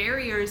like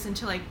barriers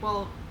into like,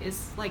 well,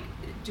 is like,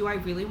 do I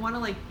really want to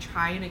like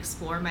try and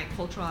explore my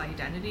cultural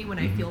identity when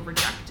I feel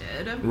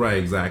rejected? Right,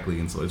 exactly.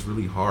 And so it's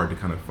really hard to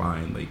kind of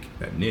find like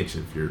that niche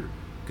if you're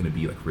going to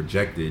be like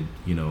rejected,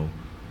 you know,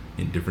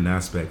 in different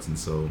aspects. And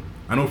so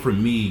I know for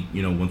me,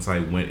 you know, once I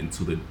went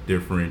into the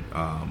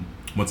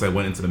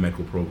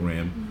medical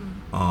program,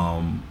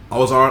 I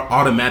was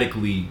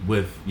automatically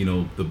with, you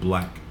know, the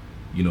black,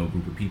 you know,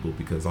 group of people,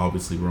 because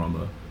obviously we're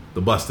on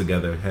the bus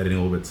together heading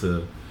over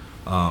to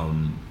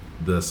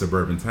the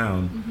suburban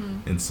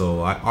town. And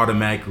so I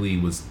automatically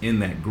was in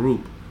that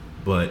group.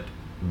 But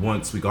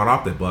once we got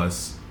off that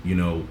bus, you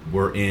know,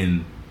 we're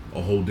in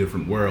a whole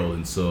different world.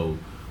 And so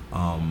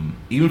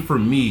even for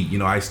me, you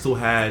know, I still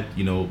had,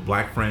 you know,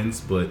 black friends,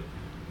 but,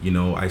 you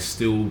know, I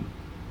still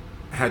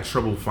had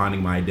trouble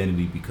finding my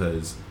identity,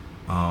 because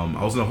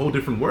I was in a whole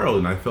different world,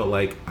 and I felt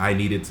like I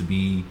needed to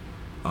be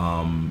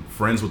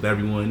friends with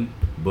everyone.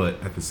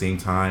 But at the same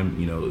time,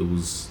 you know, it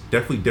was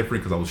definitely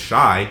different because I was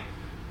shy.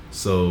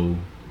 So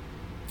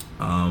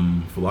for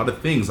a lot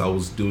of things, I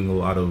was doing a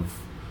lot of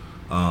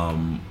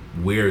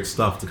weird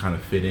stuff to kind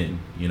of fit in,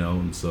 you know.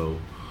 And so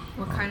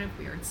what kind of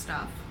weird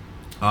stuff?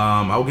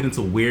 I would get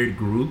into weird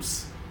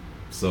groups.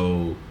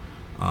 So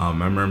I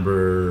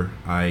remember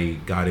I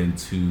got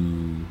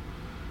into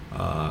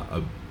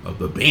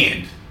the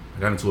band. I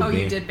got into a band. Oh,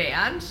 you did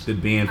band?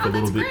 Did band for a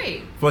little bit.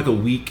 Great. For like a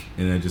week,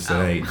 and I just said,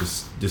 hey,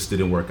 just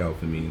didn't work out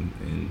for me.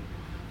 And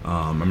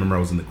I remember I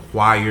was in the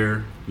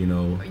choir, you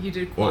know. You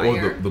did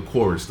choir? Or the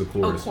chorus. The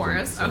chorus. Oh,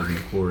 chorus. I was in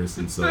the chorus.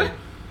 And so,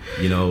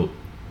 you know,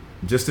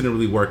 just didn't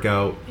really work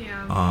out.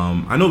 Yeah.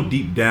 I know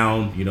deep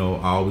down, you know,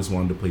 I always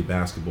wanted to play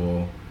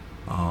basketball.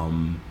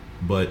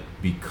 But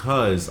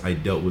because I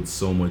dealt with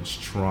so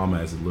much trauma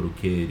as a little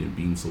kid and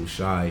being so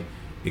shy,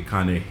 it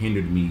kind of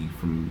hindered me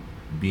from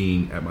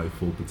being at my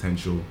full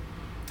potential.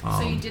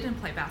 So you didn't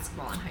play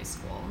basketball in high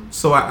school?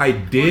 So I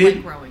did. Or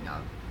like growing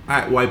up?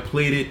 I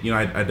played it, you know,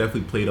 I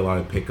definitely played a lot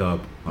of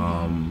pickup,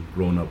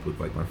 growing up with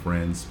like my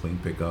friends playing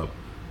pickup.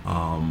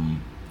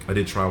 I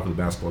did try out for the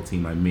basketball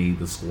team. I made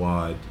the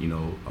squad, you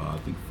know, I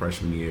think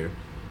freshman year.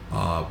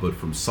 But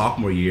from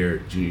sophomore year,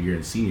 junior year,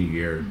 and senior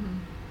year,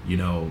 you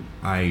know,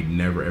 I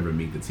never ever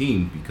made the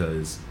team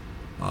because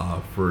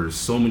for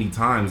so many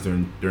times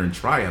during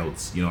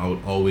tryouts, you know, I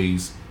would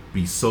always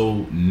be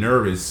so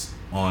nervous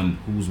on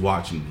who's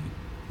watching me.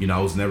 You know,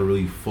 I was never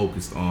really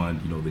focused on,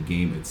 you know, the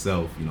game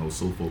itself. You know,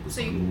 so focused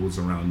on who was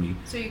around me.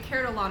 So you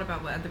cared a lot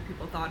about what other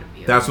people thought of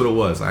you. That's what it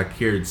was. I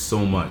cared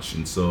so much.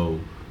 And so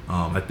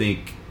I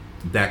think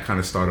that kind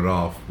of started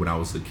off when I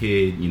was a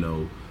kid, you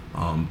know,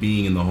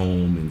 being in the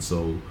home. And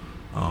so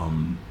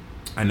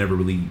I never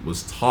really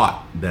was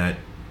taught that,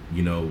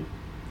 you know,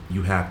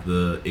 you have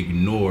to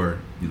ignore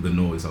the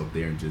noise out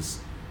there and just,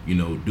 you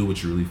know, do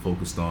what you're really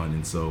focused on.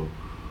 And so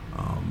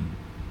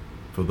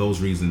for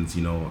those reasons,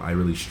 you know, I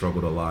really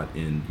struggled a lot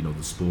in, you know,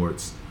 the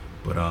sports.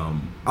 But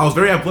I was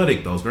very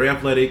athletic, though. I was very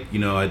athletic. You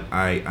know,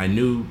 I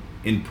knew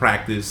in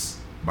practice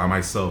by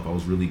myself I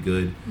was really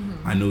good.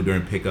 I knew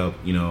during pickup,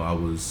 you know, I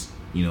was,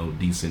 you know,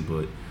 decent.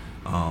 But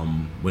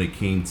When it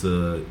came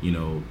to,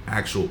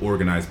 actual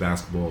organized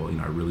basketball,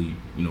 I really,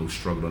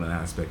 struggled on that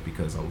aspect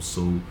because I was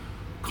so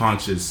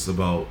conscious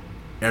about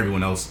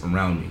everyone else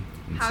around me.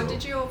 And how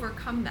did you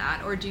overcome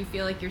that, or do you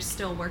feel like you're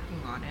still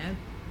working on it?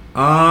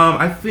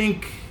 I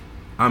think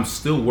I'm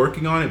still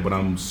working on it, but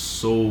I'm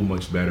so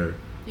much better.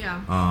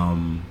 Yeah.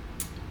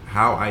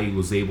 How I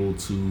was able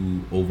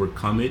to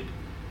overcome it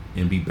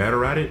and be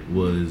better at it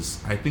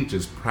was, I think,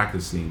 just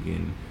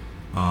practicing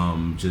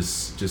and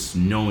just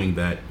knowing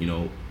that,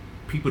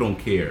 people don't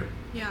care.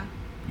 Yeah.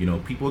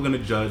 People are gonna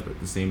judge, but at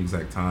the same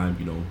exact time,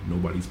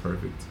 nobody's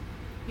perfect.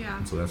 Yeah.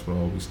 And so that's what I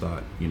always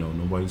thought.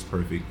 Nobody's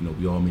perfect.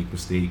 We all make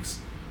mistakes.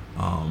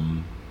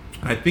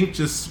 I think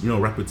just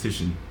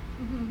repetition.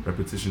 Mm-hmm.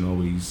 Repetition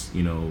always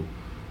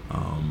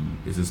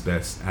is his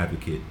best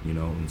advocate.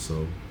 And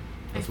so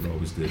that's what I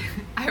always did.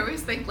 I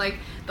always think, like,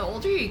 the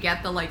older you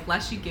get, the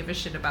less you give a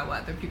shit about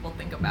what other people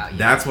think about you.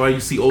 That's why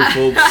you see old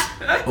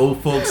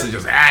folks are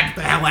just, get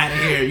the hell out of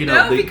here,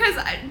 because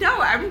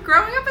I'm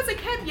growing up as a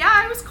kid. Yeah,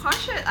 I was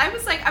conscious. I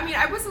was like,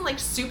 I wasn't like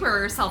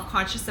super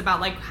self-conscious about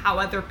like how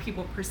other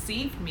people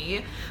perceived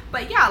me,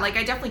 but yeah, like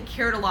I definitely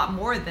cared a lot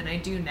more than I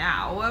do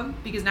now,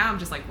 because now I'm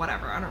just like,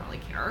 whatever, I don't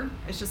really care.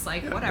 It's just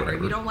like, whatever.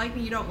 If you don't like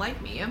me, you don't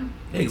like me. Yeah,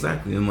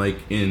 exactly.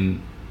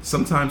 And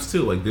sometimes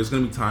too, like there's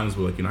gonna be times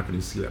where like you're not gonna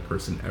see that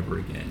person ever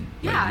again.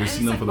 Yeah, like, you're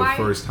seeing them for the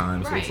first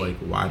time, so right. It's like,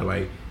 why do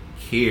I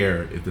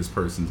care if this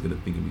person's gonna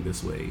think of me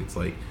this way? It's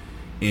like,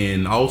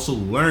 and I also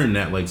learned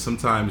that like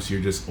sometimes you're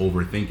just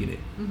overthinking it.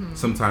 Mm-hmm.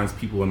 Sometimes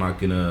people are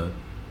not gonna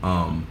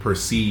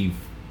perceive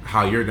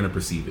how you're gonna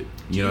perceive it.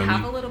 Do you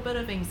have a little bit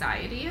of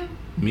anxiety?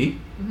 Me?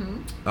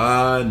 Mm-hmm.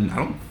 I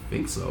don't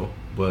think so,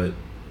 but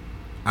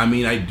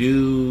I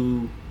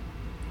do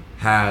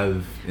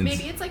have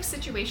maybe it's like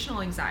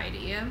situational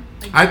anxiety.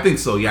 Like, I think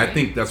so. Yeah, right? I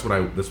think that's what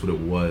it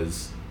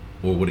was,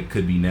 or what it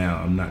could be now.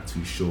 I'm not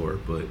too sure,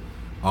 but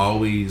I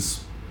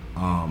always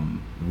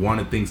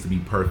wanted things to be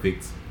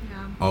perfect.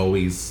 Yeah.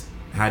 Always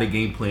had a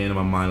game plan in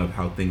my mind of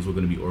how things were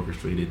going to be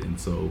orchestrated, and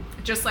so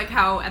just like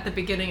how at the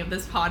beginning of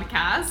this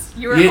podcast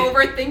you were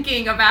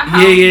overthinking about how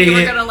were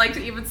going to like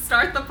to even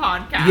start the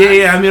podcast.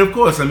 Yeah. Of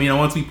course. I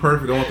want to be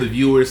perfect. I want the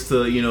viewers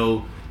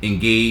to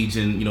engage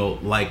and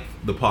like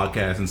the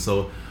podcast, and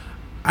so.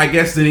 I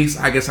guess, Denise,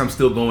 I'm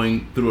still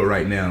going through it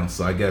right now.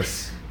 So I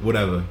guess,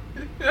 whatever.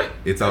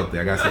 It's out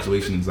there. I got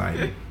situation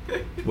anxiety.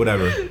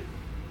 Whatever.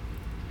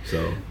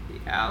 So.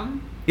 Yeah.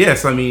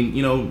 Yes,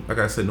 like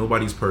I said,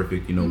 nobody's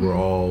perfect. We're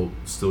all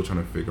still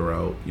trying to figure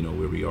out,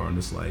 where we are in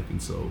this life. And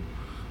so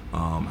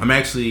I'm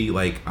actually,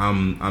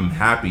 I'm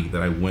happy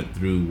that I went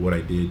through what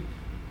I did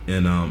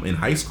in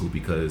high school,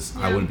 because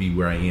I wouldn't be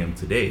where I am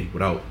today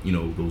without,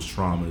 those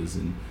traumas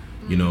and,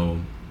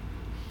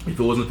 if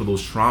it wasn't for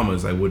those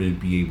traumas, I wouldn't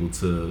be able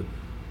to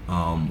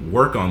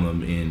work on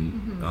them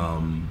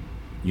and,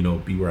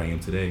 be where I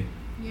am today.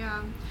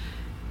 Yeah.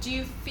 Do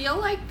you feel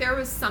like there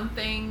was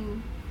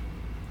something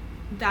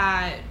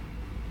that,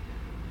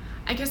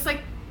 I guess,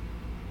 like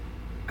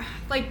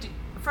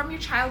from your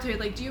childhood,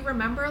 like, do you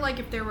remember, like,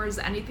 if there was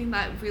anything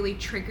that really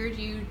triggered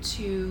you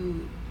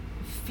to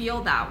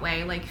feel that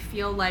way, like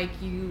feel like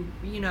you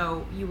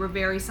were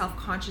very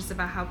self-conscious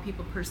about how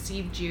people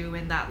perceived you,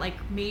 and that like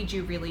made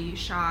you really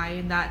shy,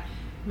 and that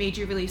made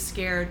you really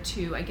scared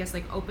to, I guess,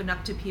 like open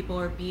up to people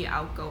or be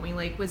outgoing?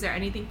 Like, was there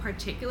anything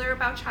particular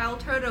about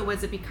childhood, or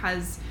was it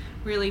because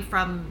really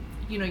from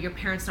your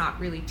parents not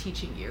really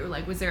teaching you?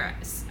 Like, was there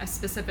a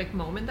specific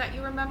moment that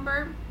you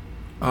remember?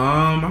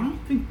 I don't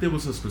think there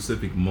was a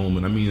specific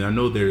moment. I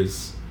know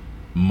there's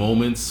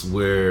moments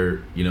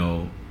where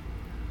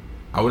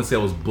I wouldn't say I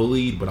was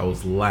bullied, but I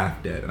was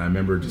laughed at, and I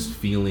remember just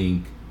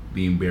feeling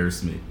the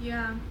embarrassment.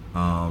 Yeah.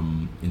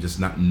 And just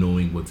not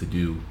knowing what to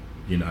do.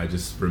 I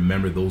just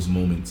remember those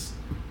moments.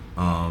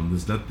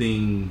 There's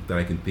nothing that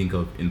I can think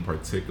of in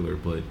particular,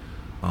 but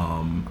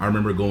I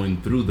remember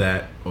going through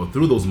that, or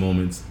through those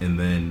moments, and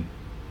then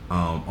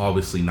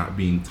obviously not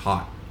being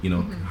taught,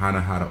 kind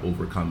of how to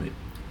overcome it.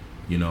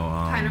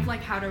 Kind of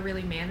like how to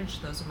really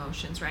manage those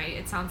emotions, right?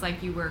 It sounds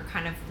like you were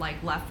kind of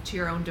like left to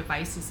your own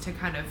devices to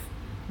kind of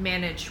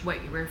manage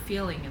what you were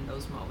feeling in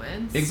those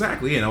moments.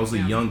 Exactly, and I was a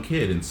young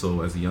kid, and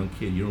so as a young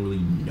kid, you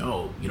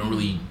don't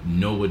really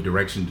know what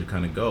direction to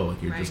kind of go. Like,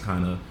 you're just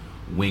kind of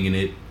winging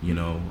it,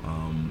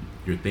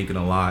 you're thinking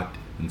a lot,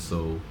 and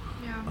so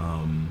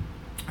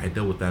I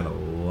dealt with that a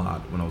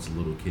lot when I was a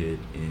little kid.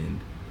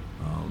 And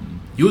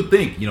you would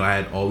think, I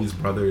had all these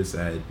brothers.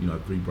 I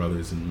had 3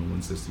 brothers and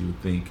 1 sister. You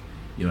would think,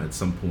 at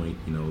some point,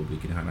 they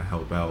could kind of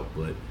help out,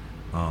 but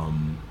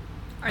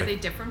are they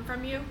different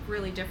from you?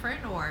 Really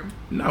different, or?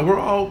 No, we're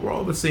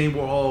all the same.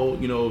 We're all,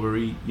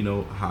 very,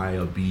 high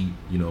upbeat,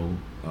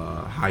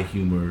 high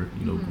humor,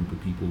 group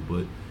of people.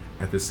 But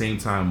at the same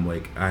time,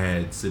 like, I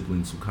had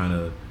siblings who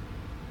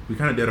we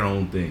kind of did our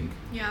own thing.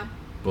 Yeah.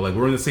 But like,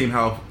 we're in the same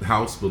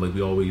house, but like,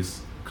 we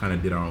always kind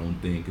of did our own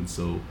thing. And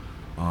so,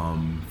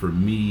 for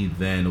me,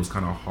 then it was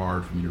kind of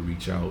hard for me to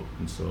reach out.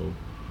 And so,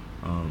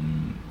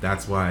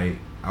 that's why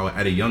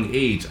at a young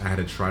age, I had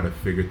to try to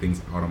figure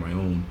things out on my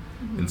own.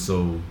 And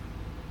so,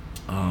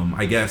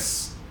 I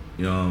guess,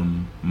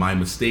 my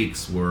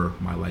mistakes were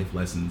my life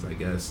lessons, I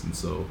guess. And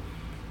so,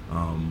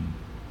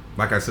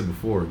 like I said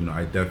before,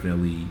 I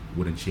definitely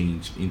wouldn't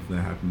change anything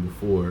that happened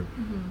before,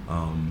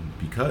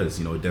 because,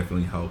 it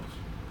definitely helped,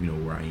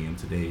 where I am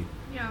today.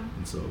 Yeah.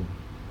 And so,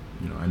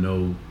 I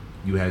know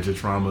you had your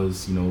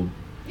traumas,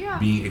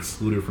 being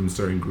excluded from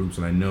certain groups,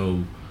 and I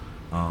know,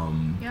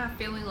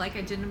 feeling like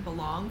I didn't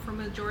belong for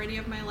majority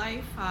of my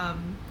life. I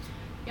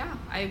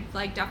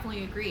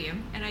definitely agree,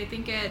 and I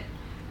think it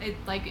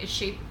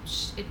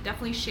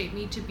definitely shaped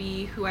me to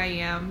be who I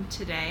am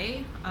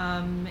today.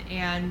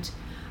 And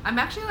I'm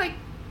actually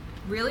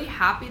really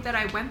happy that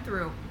I went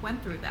through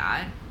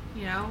that.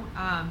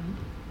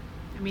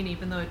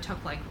 Even though it took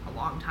a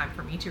long time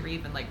for me to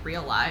even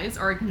realize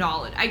or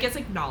acknowledge it.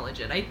 Acknowledge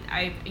it.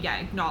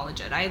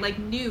 I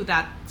knew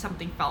that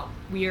something felt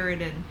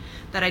weird and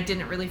that I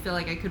didn't really feel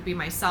like I could be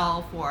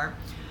myself or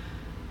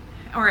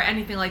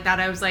anything like that.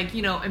 I was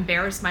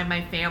embarrassed by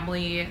my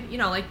family,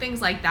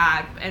 things like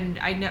that. And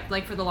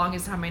I for the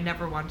longest time I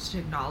never wanted to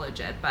acknowledge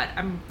it. But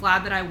I'm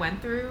glad that I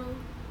went through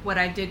what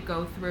I did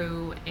go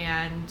through,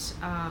 and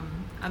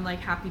I'm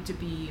happy to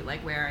be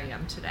where I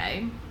am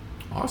today.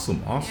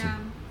 Awesome. Yeah.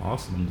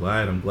 Awesome.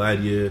 I'm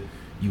glad you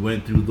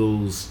went through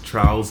those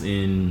trials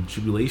and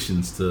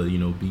tribulations to,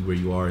 be where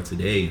you are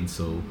today. And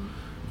so,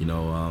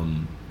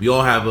 we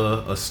all have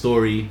a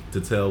story to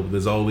tell.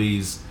 There's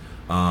always,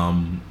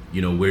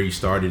 where you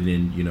started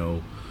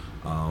and,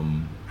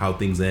 how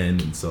things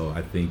end. And so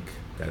I think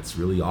that's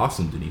really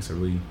awesome, Denise. I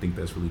really think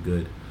that's really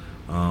good.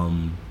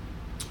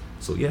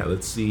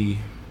 Let's see.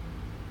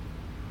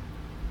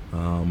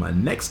 My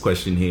next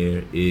question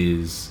here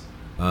is,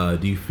 do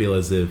you feel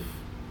as if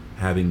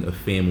having a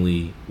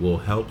family will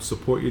help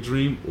support your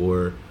dream,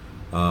 or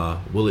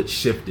will it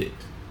shift it?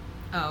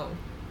 Oh,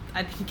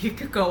 I think it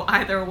could go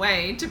either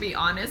way, to be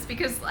honest,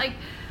 because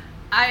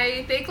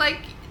I think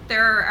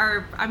there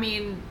are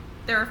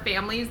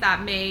families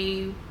that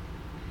may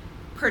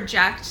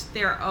project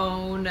their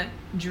own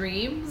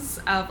dreams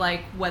of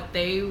what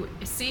they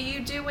see you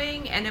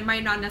doing, and it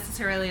might not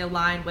necessarily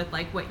align with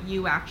what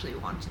you actually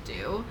want to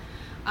do.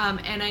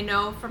 And I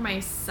know for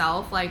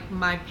myself,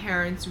 my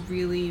parents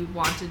really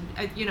wanted,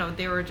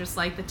 they were just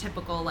the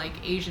typical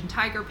Asian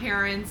tiger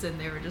parents, and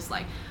they were just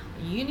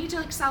you need to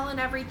excel in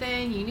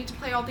everything, you need to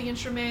play all the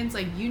instruments,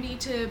 you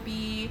need to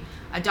be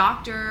a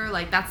doctor,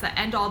 that's the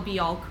end all be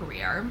all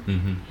career.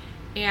 Mm-hmm.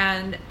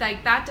 And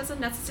that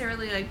doesn't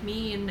necessarily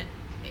mean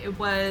it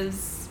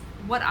was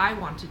what I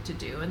wanted to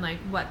do and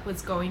what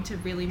was going to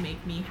really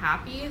make me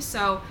happy.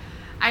 So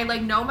I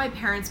know my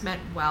parents meant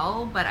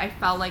well, but I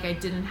felt like I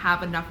didn't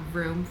have enough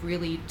room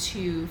really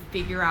to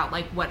figure out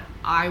what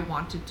I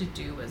wanted to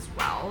do as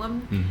well.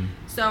 Mm-hmm.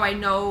 So I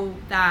know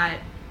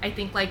that I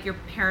think your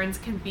parents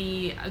can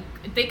be,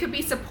 they could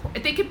be support,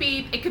 it could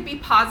be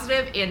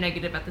positive and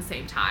negative at the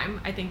same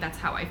time. I think that's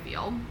how I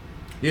feel.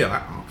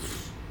 Yeah,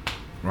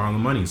 we're on the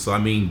money. So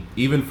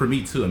even for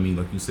me too.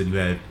 Like you said, you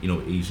had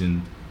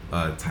Asian.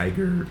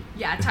 Tiger.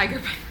 Yeah,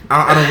 tiger.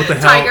 I don't know what the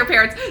hell. Tiger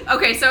parents.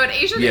 Okay, so an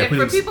Asian. Yeah,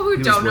 for people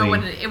who don't know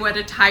what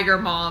a tiger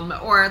mom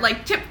or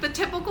the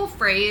typical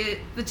phrase,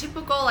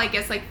 I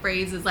guess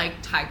phrase is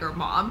tiger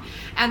mom,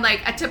 and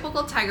a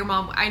typical tiger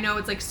mom. I know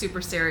it's super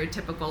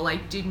stereotypical.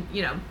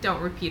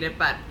 Don't repeat it,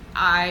 but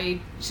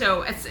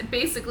so it's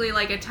basically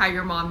a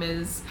tiger mom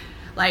is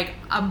a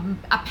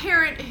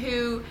parent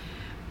who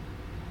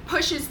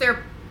pushes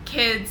their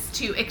kids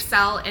to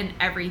excel in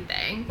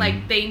everything.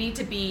 They need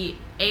to be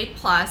A+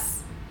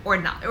 or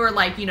not, or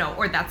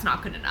or that's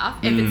not good enough.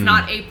 If it's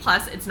not A+,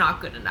 it's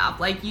not good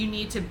enough. You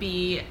need to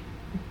be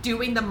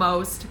doing the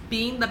most,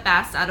 being the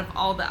best out of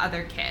all the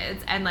other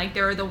kids, and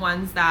they're the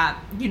ones that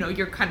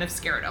you're kind of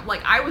scared of.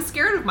 I was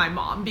scared of my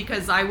mom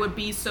because I would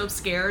be so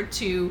scared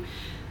to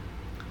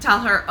tell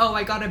her, oh,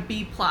 I got a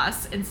B+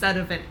 instead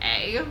of an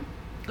A.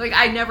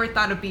 I never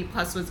thought a B+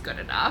 was good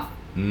enough.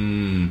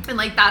 And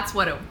that's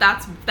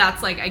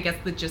I guess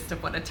the gist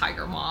of what a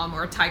tiger mom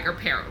or a tiger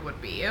parent would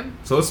be.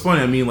 So it's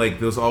funny.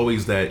 There's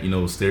always that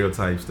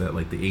stereotypes that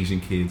the Asian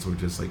kids were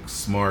just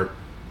smart.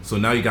 So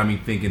now you got me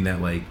thinking that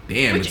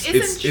damn, which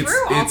isn't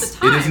true all the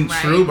time. It isn't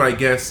right? true, but I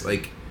guess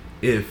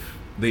if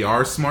they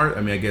are smart,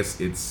 I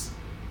guess it's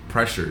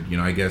pressured.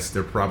 I guess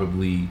they're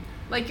probably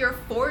you're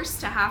forced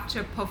to have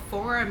to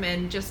perform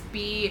and just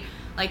be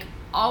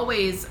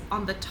always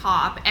on the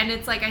top. And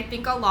it's I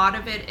think a lot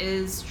of it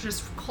is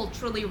just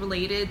culturally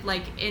related.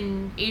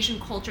 In Asian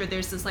culture,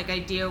 there's this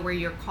idea where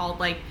you're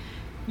called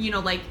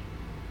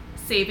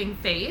saving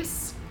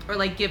face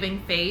or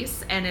giving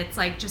face, and it's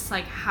just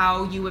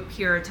how you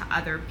appear to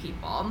other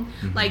people.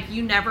 Mm-hmm.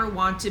 You never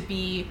want to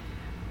be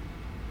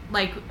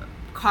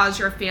cause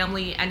your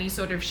family any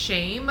sort of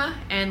shame,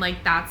 and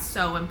that's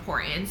so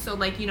important. So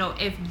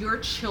if your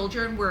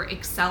children were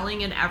excelling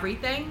in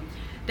everything,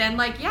 then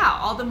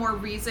all the more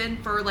reason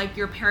for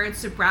your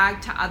parents to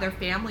brag to other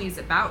families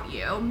about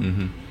you.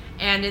 Mm-hmm.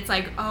 And it's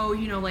if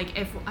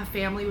a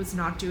family was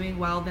not doing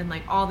well, then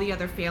all the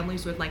other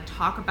families would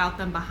talk about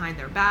them behind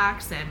their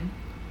backs, and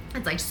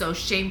it's so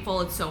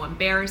shameful, it's so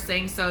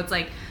embarrassing. So it's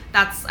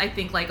that's I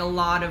think a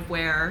lot of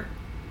where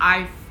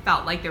I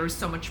felt like there was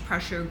so much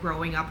pressure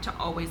growing up to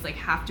always like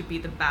have to be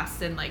the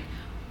best and like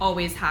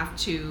always have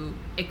to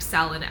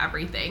excel in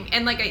everything.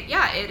 And like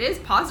it is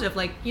positive.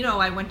 Like, you know,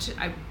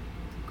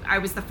 I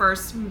was the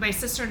first, my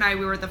sister and I,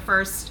 we were the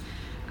first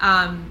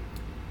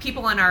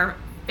people in our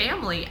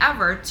family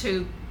ever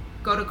to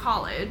go to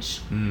college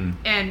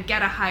and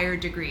get a higher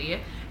degree.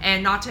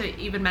 And not to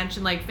even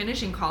mention like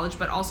finishing college,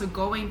 but also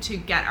going to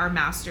get our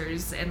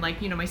master's. And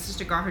like, you know, my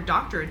sister got her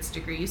doctorate's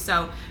degree.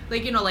 So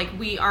like, you know, like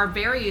we are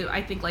very,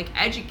 I think like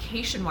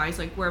education wise,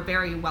 like we're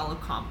very well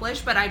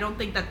accomplished, but I don't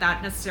think that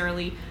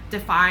necessarily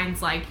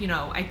defines like, you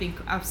know, I think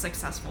a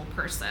successful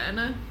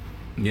person.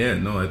 Yeah,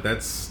 no,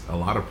 that's a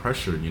lot of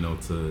pressure, you know,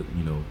 to,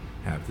 you know,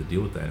 have to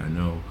deal with that. I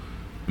know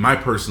my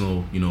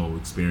personal, you know,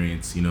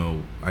 experience, you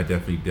know, I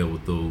definitely dealt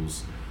with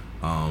those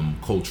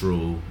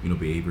cultural, you know,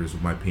 behaviors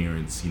with my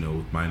parents, you know,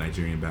 with my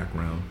Nigerian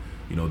background,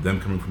 you know, them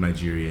coming from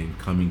Nigeria and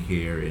coming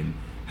here and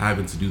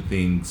having to do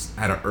things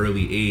at an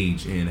early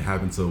age and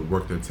having to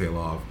work their tail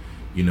off,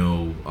 you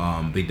know,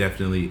 they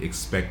definitely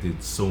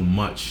expected so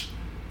much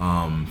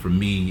from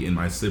me and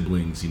my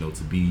siblings, you know,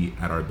 to be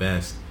at our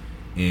best.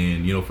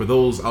 And, you know, for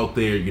those out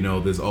there, you know,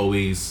 there's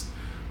always,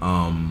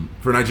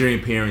 for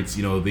Nigerian parents,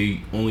 you know, they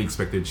only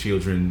expect the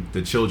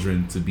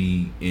children to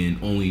be in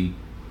only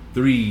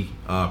 3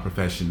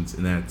 professions,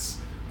 and that's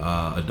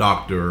a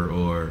doctor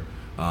or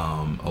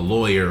a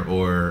lawyer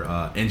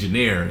or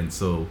engineer. And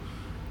so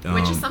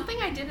which is something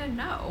I didn't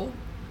know.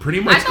 Pretty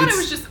much, I thought it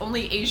was just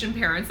only Asian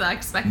parents that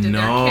expected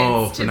their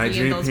kids to be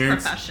in those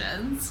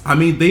professions. I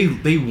mean,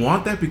 they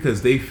want that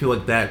because they feel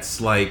like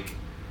that's like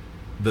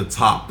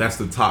that's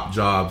the top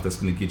job that's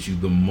going to get you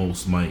the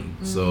most money.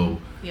 So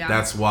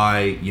that's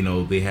why, you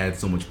know, they had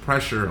so much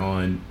pressure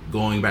on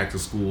going back to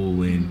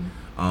school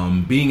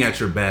and being at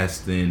your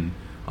best. And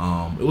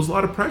it was a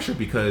lot of pressure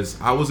because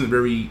I wasn't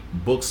very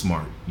book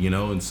smart, you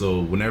know. And so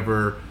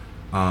whenever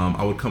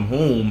I would come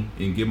home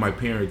and give my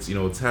parents, you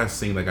know, a test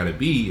saying I got a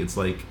B, it's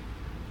like,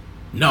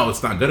 no,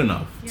 it's not good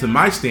enough. To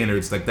my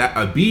standards, like that,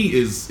 a B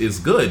is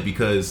good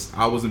because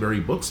I wasn't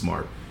very book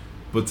smart.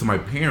 But to my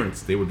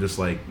parents, they were just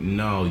like,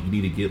 no, you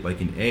need to get like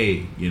an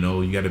A, you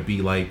know, you got to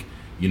be like,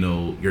 you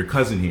know, your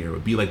cousin here or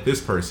be like this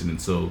person. And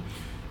so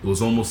it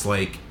was almost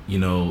like, you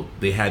know,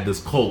 they had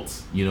this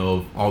cult, you know,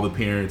 of all the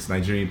parents,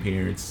 Nigerian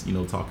parents, you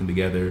know, talking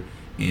together.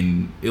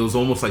 And it was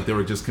almost like they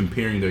were just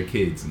comparing their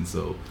kids. And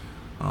so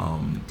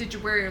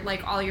were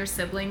like all your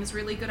siblings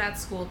really good at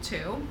school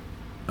too?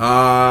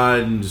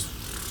 Well,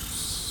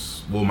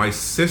 my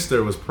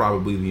sister was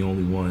probably the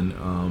only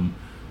one.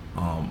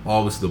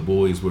 Obviously the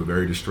boys were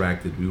very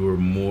distracted. We were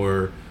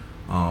more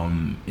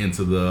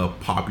into the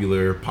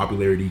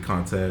popularity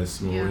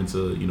contests. We were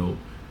into, you know,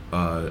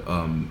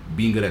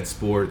 being good at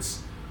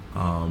sports.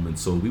 And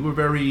so we were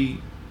very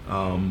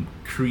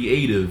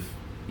creative,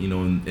 you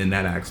know, in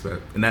that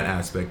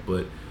aspect.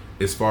 But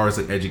as far as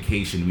like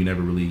education, we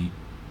never really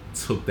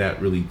took that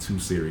really too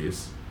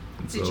serious.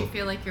 And Did you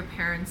feel like your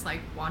parents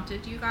like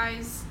wanted you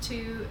guys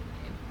to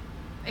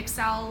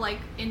excel like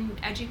in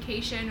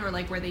education, or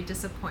like were they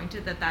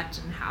disappointed that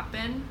didn't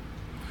happen?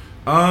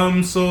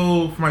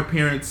 So for my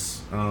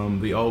parents,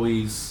 they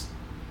always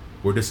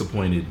were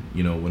disappointed,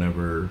 you know,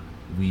 whenever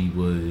we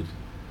would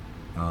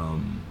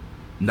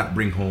not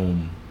bring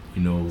home,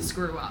 you know,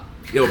 screw up.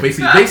 You know,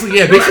 basically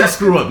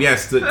screw up.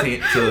 Yes,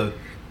 to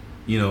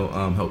you know,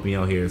 help me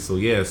out here. So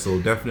yeah, so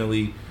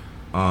definitely,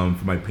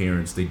 for my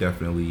parents, they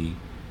definitely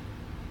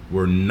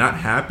were not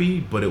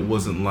happy, but it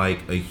wasn't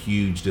like a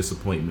huge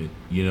disappointment,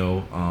 you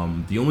know.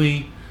 The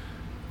only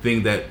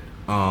thing that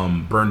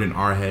burned in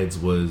our heads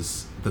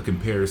was the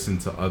comparison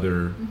to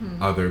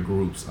other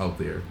groups out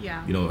there.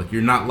 Yeah. You know, like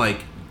you're not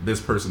like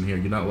this person here.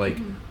 You're not like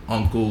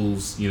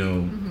uncle's, you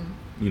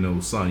know,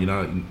 son. You're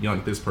not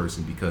like this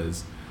person,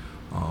 because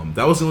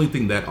that was the only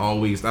thing that I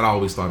always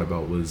thought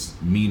about was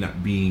me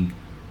not being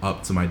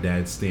up to my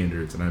dad's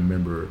standards. And I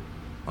remember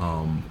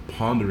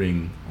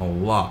pondering a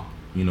lot,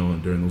 you know,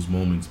 during those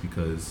moments,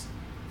 because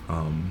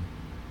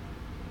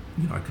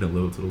you know, I couldn't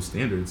live up to those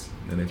standards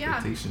and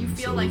expectations. You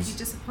feel like you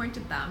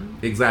disappointed them.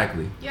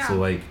 Exactly. Yeah. So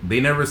like they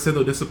never said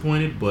they're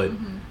disappointed, but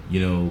you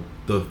know,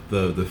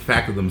 the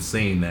fact of them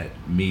saying that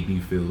made me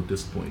feel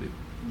disappointed.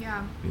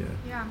 Yeah.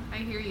 I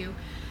hear you.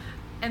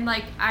 And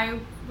like I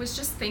was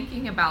just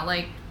thinking about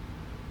like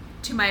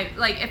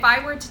if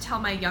I were to tell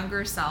my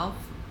younger self,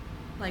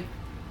 like,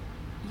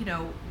 you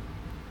know,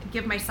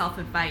 give myself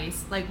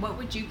advice, like what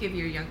would you give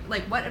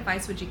what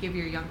advice would you give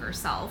your younger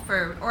self,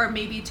 or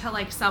maybe to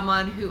like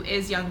someone who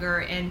is younger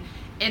and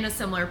in a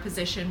similar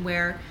position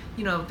where,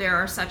 you know, there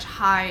are such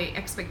high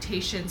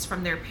expectations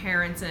from their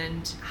parents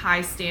and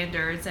high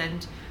standards,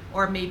 and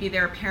or maybe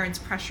their parents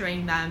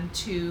pressuring them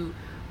to,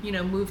 you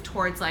know, move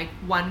towards like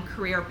one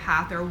career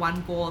path or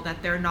one goal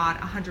that they're not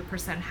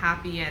 100%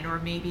 happy in, or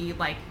maybe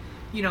like,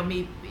 you know,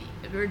 maybe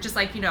or just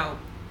like, you know,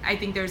 I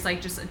think there's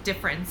like just a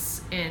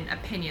difference in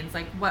opinions.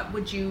 Like what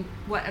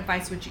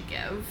advice would you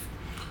give?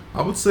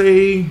 I would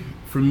say,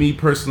 for me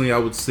personally, I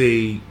would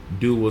say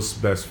do what's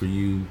best for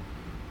you.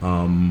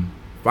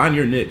 Find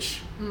your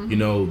niche, You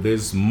know,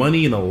 there's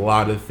money in a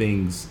lot of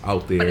things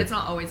out there. But it's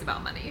not always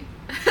about money.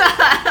 All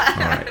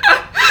right.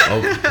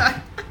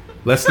 Okay.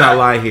 Let's not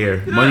lie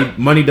here.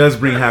 Money does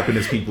bring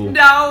happiness, people. No,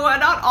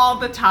 not all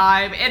the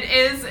time.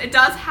 It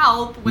does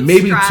help with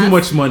maybe stress. Too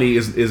much money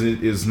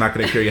is not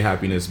going to carry your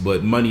happiness,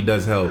 but money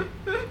does help.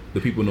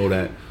 The people know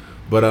that.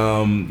 But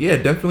yeah,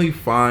 definitely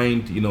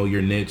find, you know,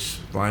 your niche.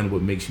 Find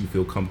what makes you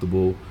feel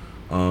comfortable.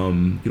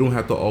 You don't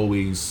have to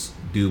always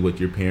do what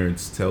your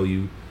parents tell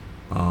you.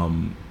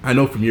 I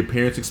know from your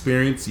parents'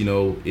 experience, you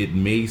know, it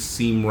may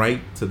seem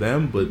right to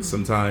them, but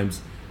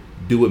sometimes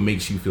do what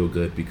makes you feel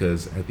good,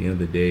 because at the end of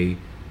the day,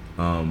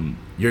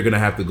 you're gonna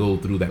have to go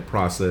through that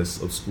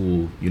process of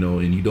school, you know,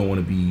 and you don't want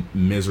to be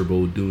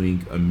miserable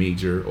doing a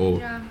major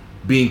or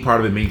being part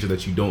of a major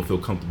that you don't feel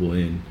comfortable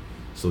in.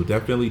 So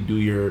definitely do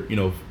your, you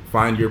know,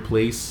 find your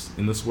place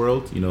in this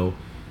world. You know,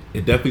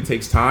 it definitely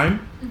takes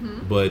time,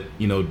 but,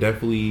 you know,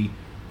 definitely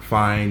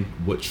find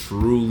what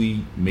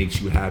truly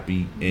makes you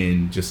happy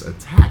and just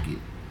attack it.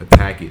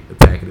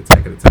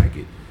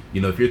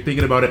 You know, if you're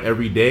thinking about it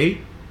every day,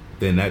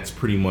 then that's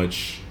pretty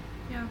much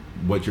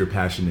what your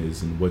passion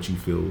is and what you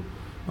feel,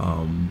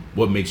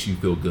 what makes you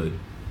feel good.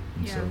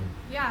 And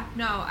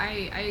No,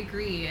 I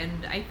agree.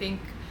 And I think,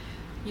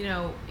 you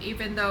know,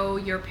 even though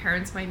your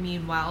parents might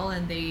mean well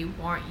and they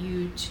want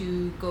you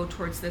to go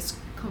towards this,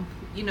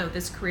 you know,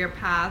 this career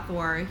path,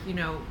 or, you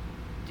know,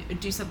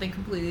 do something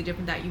completely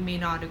different that you may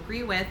not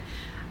agree with,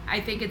 I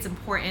think it's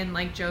important,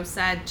 like Joe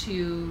said,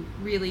 to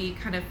really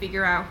kind of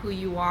figure out who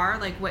you are,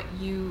 like what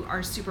you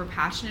are super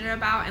passionate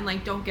about, and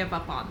like don't give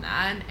up on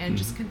that, and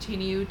just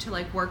continue to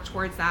like work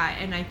towards that.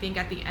 And I think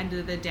at the end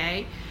of the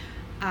day,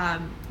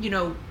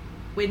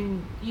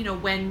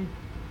 when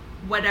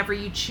whatever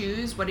you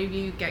choose, whatever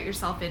you get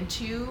yourself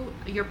into,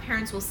 your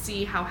parents will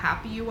see how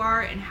happy you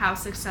are and how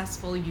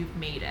successful you've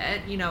made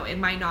it. You know, it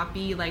might not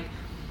be like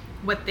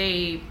what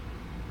they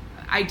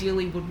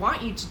ideally would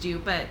want you to do,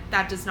 but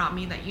that does not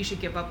mean that you should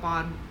give up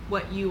on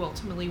what you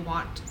ultimately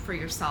want for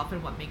yourself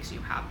and what makes you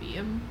happy.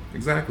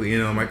 Exactly. You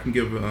know, I can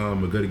give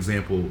a good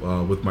example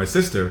with my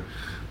sister.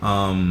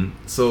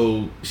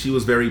 So she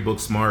was very book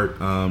smart.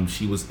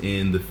 She was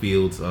in the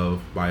fields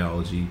of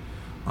biology,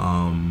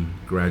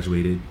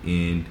 graduated,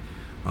 and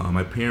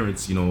my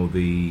parents, you know,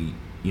 they,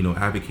 you know,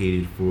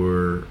 advocated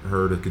for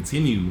her to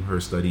continue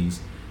her studies.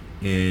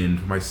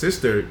 And my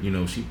sister, you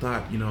know, she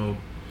thought, you know,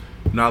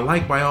 I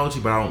like biology,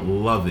 but I don't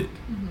love it.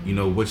 You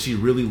know, what she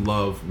really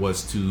loved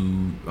was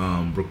to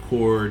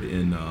record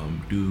and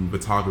do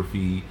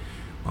photography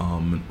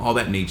and all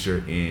that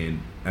nature.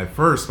 And at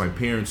first, my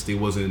parents, they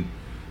wasn't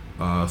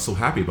so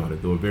happy about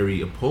it. They were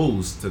very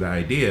opposed to the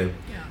idea.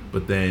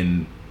 But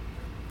then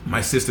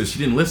my sister, she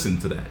didn't listen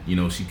to that. You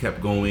know, she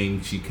kept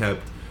going. She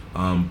kept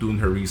doing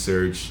her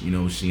research. You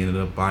know, she ended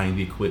up buying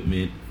the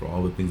equipment for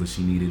all the things that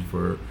she needed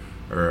for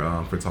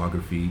her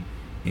photography.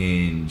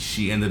 And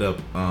she ended up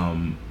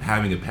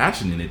having a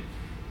passion in it.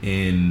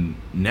 And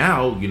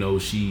now, you know,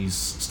 she's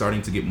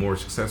starting to get more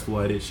successful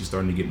at it. She's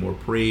starting to get more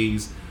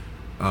praise.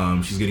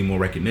 She's getting more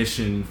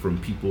recognition from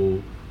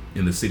people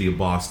in the city of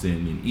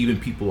Boston and even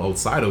people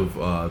outside of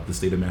the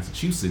state of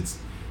Massachusetts.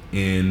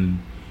 And,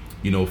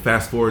 you know,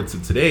 fast forward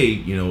to today,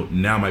 you know,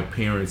 now my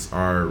parents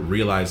are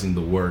realizing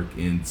the work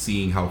and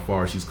seeing how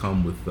far she's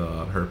come with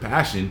her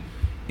passion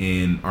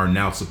and are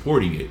now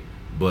supporting it.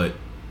 But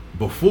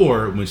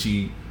before, when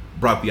she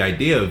brought the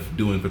idea of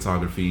doing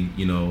photography,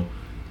 you know,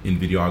 in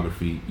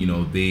videography, you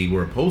know, they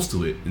were opposed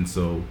to it. And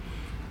so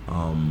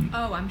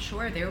I'm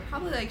sure they were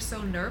probably like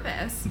so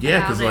nervous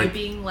because like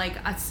being like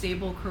a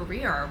stable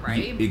career,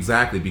 right?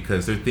 Exactly,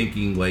 because they're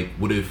thinking like,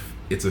 what if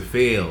it's a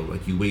fail?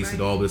 Like, you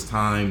wasted all this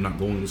time not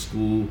going to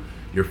school,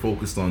 you're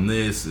focused on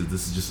this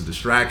is just a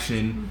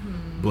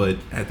distraction. But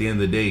at the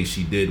end of the day,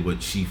 she did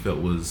what she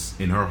felt was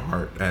in her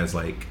heart as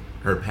like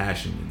her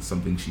passion and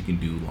something she can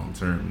do long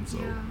term. So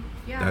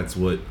that's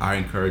what I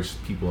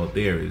encourage people out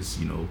there is,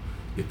 you know,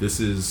 if this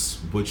is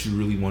what you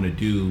really want to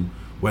do,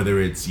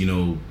 whether it's, you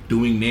know,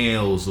 doing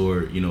nails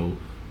or, you know,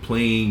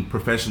 playing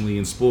professionally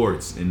in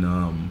sports and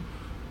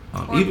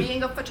or even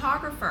being a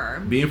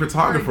photographer,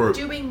 or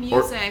doing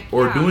music,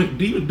 or doing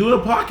a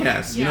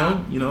podcast, you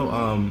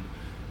know,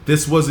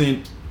 this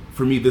wasn't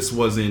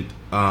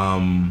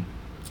an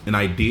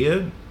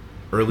idea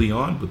early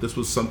on, but this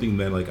was something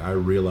that like I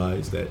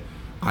realized that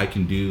I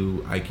can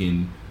do. I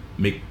can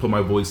put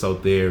my voice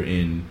out there,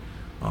 and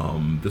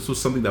this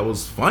was something that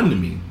was fun to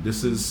me.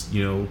 This is,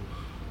 you know,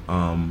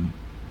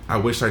 I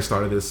wish I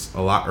started this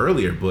a lot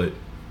earlier, but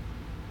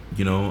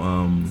you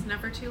know, it's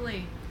never too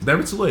late. It's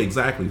never too late,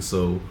 exactly.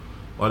 So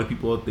a lot of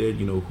people out there,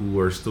 you know, who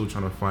are still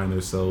trying to find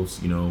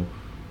themselves, you know,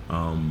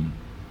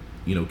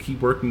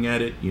 keep working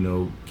at it, you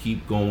know,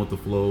 keep going with the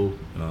flow.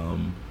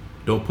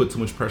 Don't put too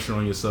much pressure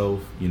on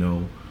yourself, you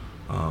know.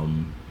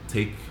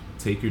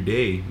 Take your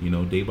day, you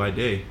know, day by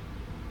day,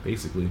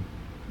 basically.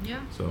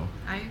 Yeah. So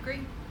I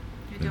agree.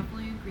 I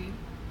definitely agree.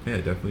 Yeah,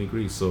 definitely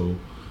agree. So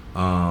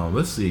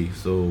let's see.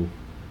 So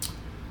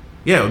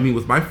yeah, I mean,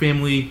 with my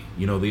family,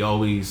 you know, they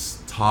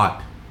always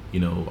taught,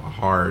 you know, a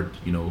hard,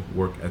 you know,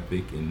 work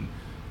ethic and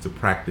to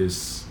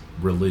practice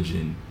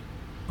religion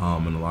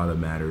in a lot of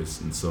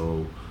matters, and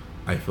so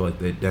I feel like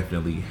that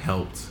definitely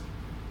helped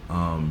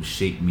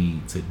shape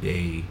me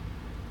today.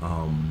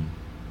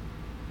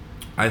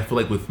 I feel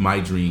like with my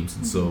dreams,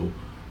 and so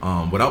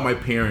without my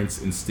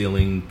parents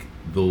instilling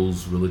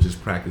those religious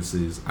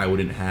practices, I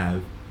wouldn't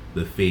have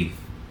the faith.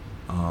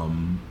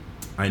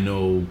 I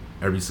know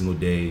every single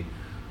day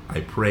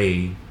I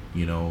pray,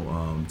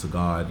 to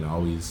God, and I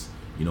always,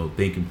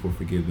 thank Him for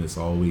forgiveness.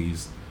 I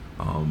always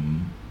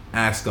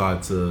ask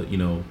God to,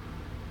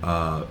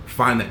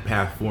 find that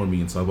path for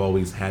me, and so I've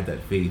always had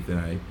that faith, and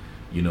I,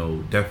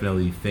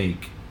 definitely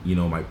thank,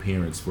 my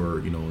parents for,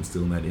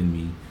 instilling that in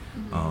me,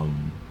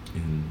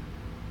 and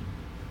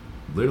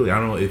literally, I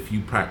don't know if you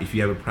have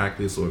a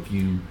practice or if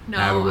you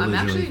have a religion. No,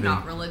 I'm actually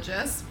not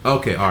religious.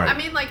 Okay, all right. I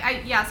mean,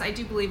 I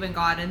do believe in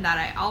God and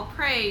that I'll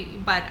pray,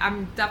 but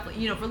I'm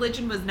definitely,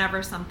 religion was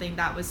never something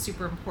that was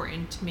super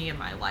important to me in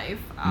my life.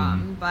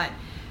 But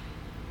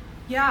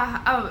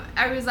yeah,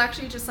 I was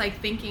actually just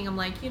thinking, I'm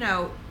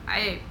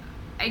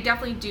I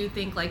definitely do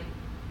think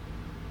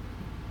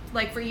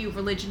for you,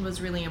 religion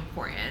was really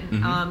important.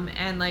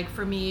 And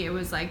for me, it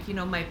was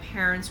my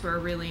parents were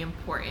really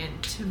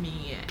important to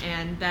me.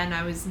 And then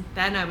I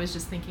was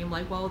just thinking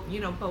well,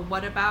 but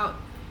what about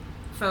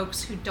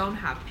folks who don't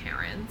have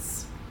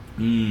parents?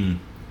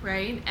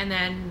 Right? And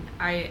then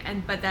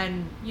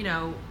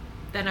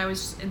then I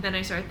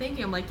started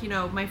thinking,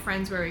 I'm my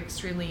friends were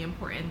extremely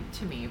important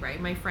to me, right?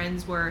 My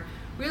friends were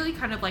really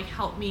kind of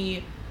helped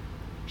me,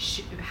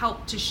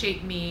 helped to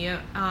shape me,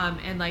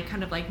 and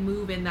kind of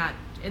move in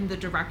the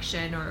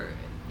direction, or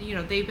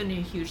they've been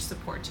a huge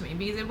support to me,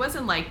 because it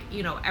wasn't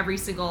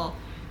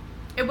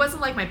it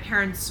wasn't like my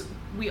parents,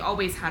 we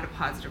always had a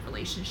positive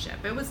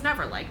relationship. It was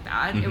never like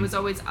that. It was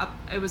always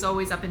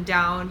up and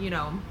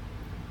down.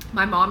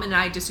 My mom and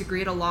I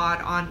disagreed a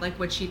lot on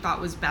what she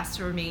thought was best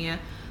for me.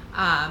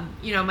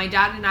 My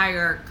dad and I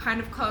are kind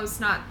of close,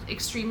 not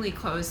extremely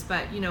close,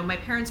 but my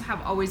parents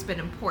have always been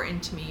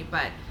important to me.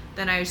 But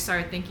then I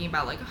started thinking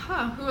about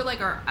who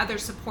are our other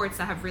supports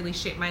that have really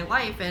shaped my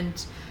life,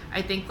 and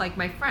I think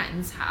my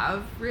friends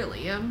have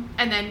really, and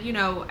then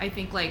I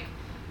think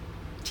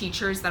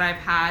teachers that I've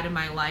had in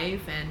my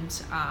life, and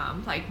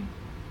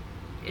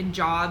in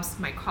jobs,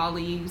 my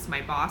colleagues,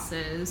 my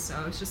bosses. So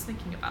I was just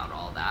thinking about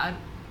all that.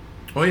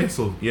 Oh yeah,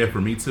 so yeah, for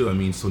me too. I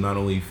mean, so not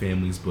only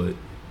families, but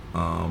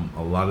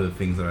a lot of the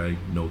things that I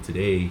know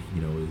today,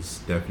 is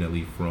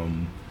definitely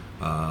from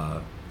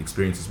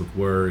experiences with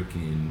work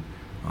and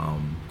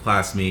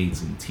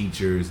classmates and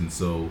teachers, and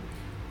so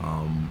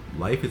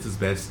life is its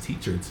best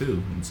teacher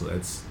too, and so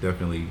that's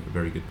definitely a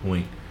very good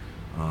point.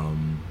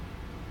 And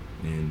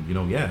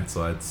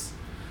so it's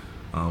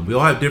we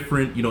all have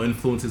different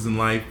influences in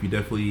life. We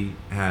definitely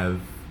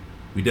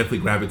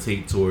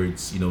gravitate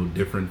towards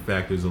different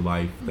factors of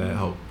life that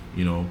help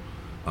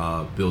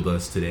build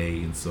us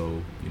today, and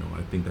so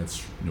I think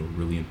that's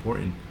really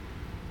important.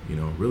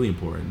 Really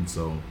important.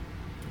 So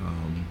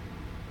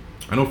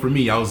I know for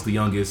me, I was the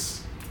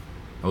youngest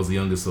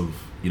of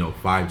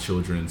 5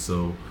 children,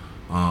 so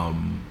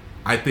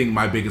I think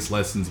my biggest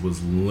lessons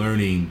was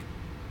learning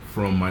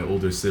from my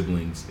older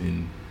siblings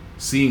and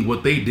seeing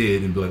what they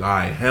did and be like, all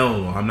right,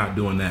 hell no, I'm not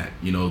doing that.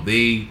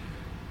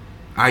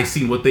 I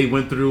seen what they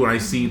went through, and I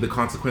seen the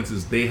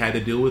consequences they had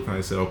to deal with, and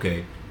I said,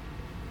 okay,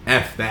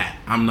 F that.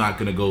 I'm not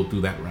going to go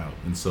through that route.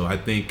 And so I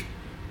think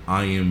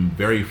I am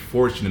very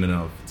fortunate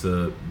enough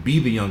to be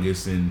the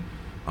youngest, and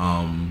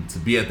to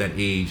be at that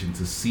age, and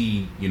to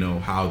see,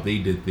 how they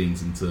did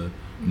things, and to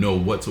know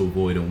what to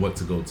avoid and what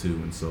to go to.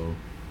 And so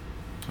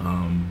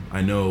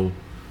I know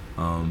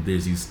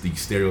there's these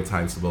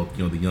stereotypes about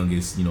the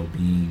youngest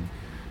being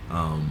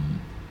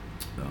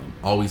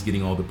always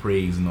getting all the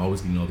praise and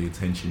always getting all the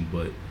attention,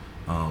 but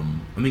I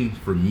mean,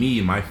 for me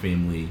and my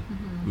family,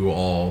 we were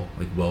all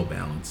well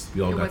balanced.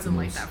 We all got wasn't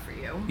like that for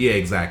you. Yeah,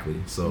 exactly.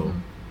 So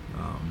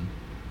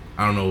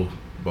I don't know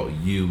about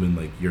you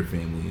and your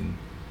family, and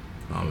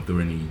if there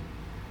were any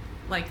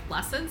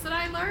lessons that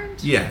I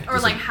learned. Yeah. Or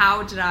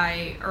how did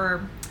I,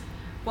 or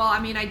well,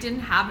 I mean, I didn't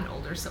have an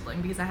older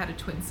sibling because I had a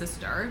twin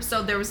sister,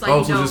 so there was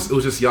so it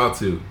was just y'all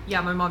two. Yeah,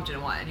 my mom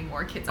didn't want any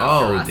more kids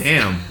after us. Oh,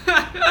 damn.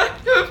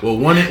 Well,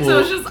 so it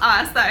was just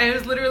us. It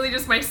was literally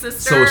just my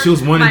sister. So she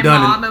was one and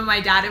done. My mom and my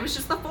dad. It was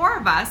just the 4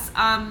 of us.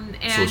 And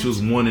so she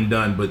was one and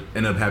done, but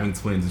ended up having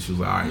twins, and she was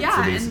like, all right. Yeah,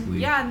 so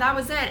basically, and that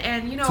was it.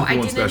 And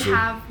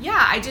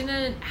I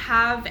didn't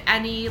have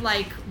any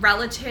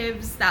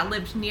relatives that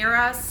lived near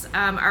us.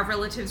 Our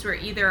relatives were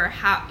either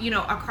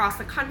across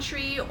the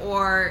country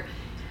or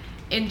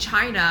in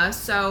China,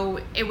 so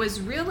it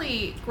was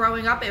really,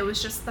 growing up, it was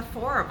just the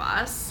 4 of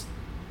us.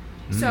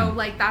 So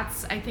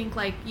that's, I think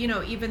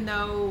even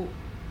though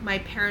my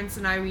parents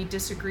and we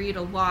disagreed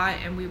a lot,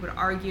 and we would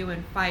argue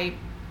and fight,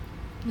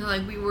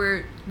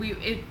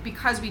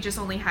 because we just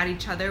only had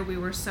each other, we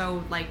were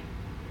so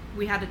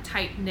we had a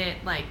tight knit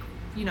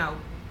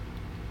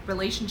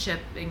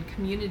relationship and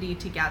community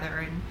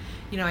together.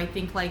 And I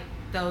think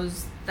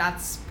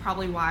that's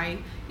probably why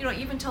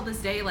even till this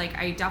day,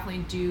 I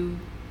definitely do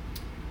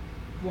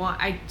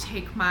I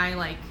take my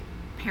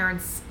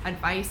parents'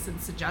 advice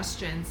and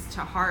suggestions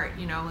to heart.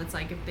 It's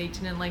like if they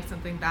didn't like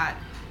something that,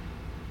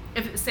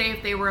 if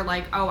they were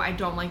like, oh, I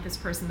don't like this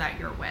person that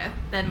you're with,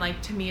 then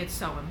like to me it's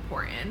so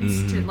important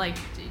to like,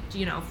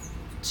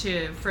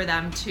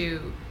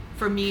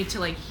 for me to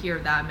like hear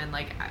them and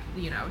like,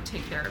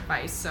 take their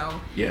advice. So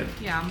yeah.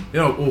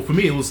 Well, for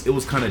me it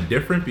was kind of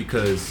different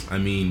because I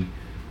mean,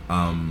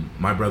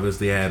 my brothers,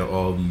 they had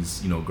all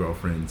these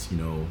girlfriends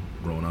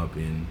growing up,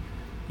 and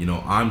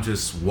I'm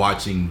just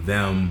watching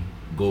them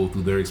go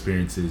through their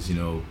experiences,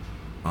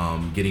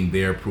 getting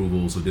their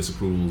approvals or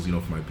disapprovals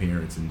for my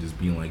parents, and just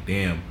being like,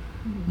 damn,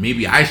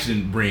 maybe I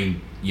shouldn't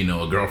bring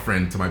a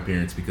girlfriend to my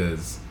parents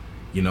because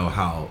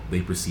how they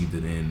perceived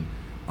it. In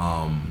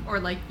or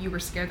like you were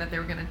scared that they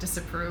were going to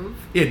disapprove.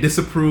 Yeah,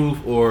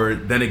 disapprove, or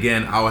then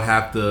again I would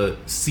have to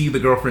see the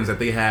girlfriends that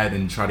they had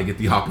and try to get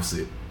the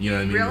opposite. You know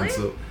what I mean?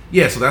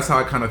 Really? So that's how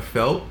I kind of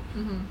felt.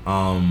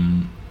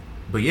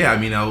 But yeah, I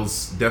mean, I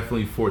was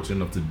definitely fortunate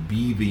enough to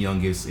be the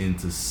youngest and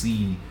to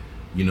see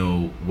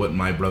what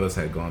my brothers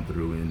had gone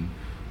through, and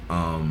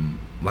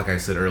like I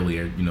said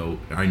earlier,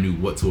 I knew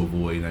what to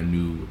avoid. I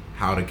knew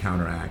how to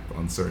counteract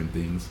on certain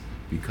things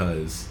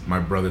because my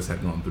brothers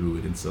had gone through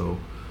it. And so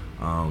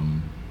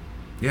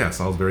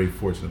so I was very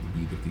fortunate to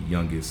be the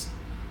youngest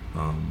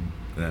in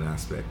that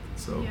aspect.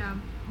 So yeah,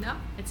 no,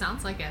 it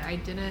sounds like it. I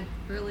didn't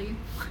really.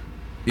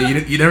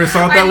 You never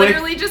saw it that way? I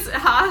literally just,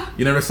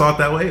 You never saw it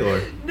that way,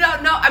 or? No.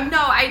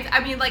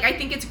 I mean, like, I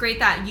think it's great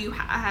that you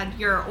had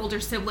your older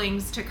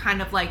siblings to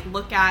kind of like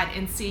look at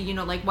and see,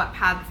 like what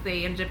paths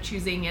they ended up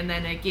choosing, and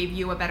then it gave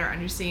you a better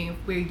understanding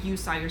of where you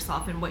saw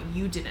yourself and what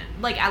you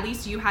didn't like. At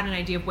least you had an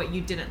idea of what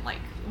you didn't like,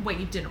 what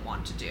you didn't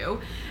want to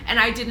do, and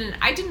I didn't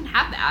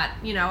have that.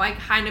 I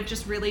kind of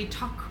just really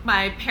took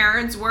my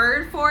parents'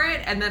 word for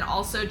it, and then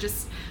also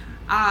just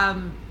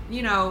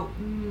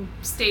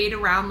stayed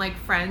around like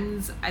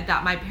friends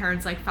that my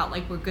parents like felt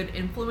like were good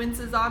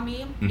influences on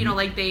me.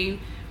 Like they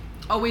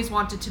always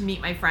wanted to meet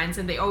my friends,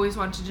 and they always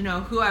wanted to know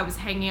who I was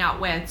hanging out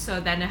with.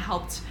 So then it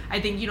helped. I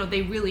think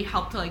they really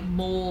helped to like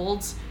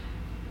mold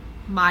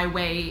my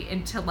way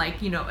into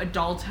like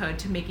adulthood,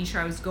 to making sure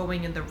I was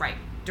going in the right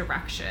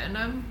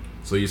direction.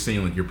 So you're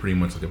saying like you're pretty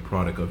much like a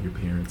product of your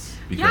parents?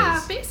 Because...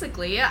 Yeah,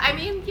 basically. I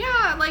mean,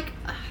 yeah, like.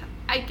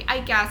 I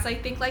guess I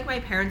think like my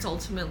parents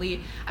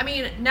ultimately, I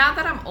mean, now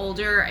that I'm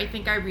older, I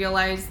think I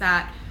realized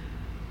that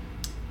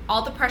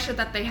all the pressure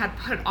that they had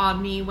put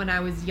on me when I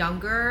was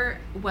younger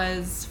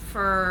was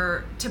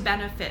to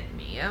benefit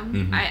me.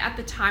 At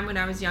the time when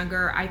I was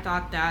younger, I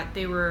thought that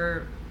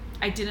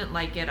I didn't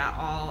like it at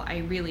all. I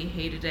really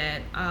hated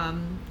it.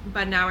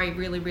 But now I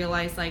really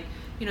realize like,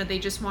 they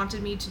just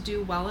wanted me to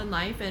do well in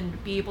life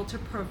and be able to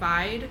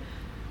provide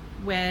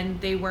when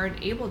they weren't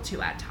able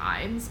to at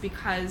times,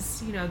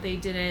 because they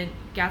didn't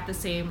get the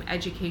same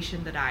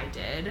education that I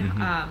did.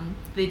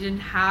 They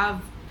didn't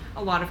have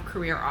a lot of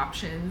career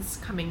options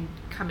coming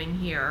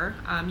here.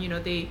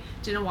 They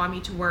didn't want me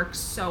to work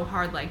so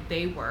hard like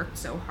they worked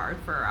so hard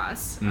for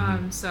us.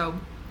 So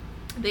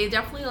they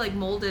definitely like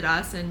molded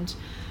us, and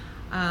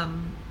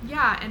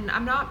and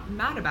I'm not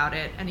mad about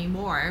it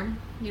anymore.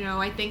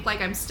 I think like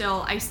I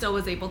still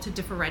was able to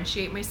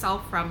differentiate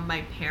myself from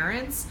my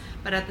parents,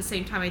 but at the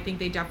same time, I think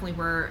they definitely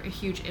were a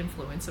huge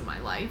influence in my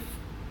life.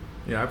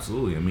 Yeah,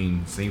 absolutely. I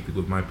mean, same thing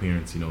with my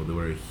parents. They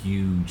were a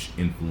huge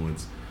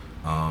influence.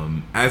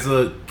 As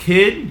a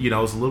kid, I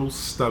was a little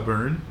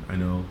stubborn. I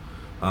know.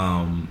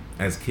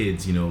 As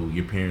kids,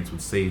 your parents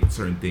would say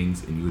certain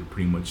things, and you would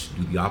pretty much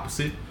do the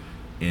opposite.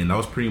 And that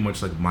was pretty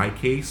much like my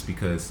case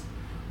because,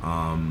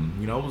 I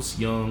was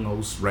young, I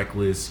was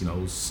reckless, I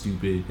was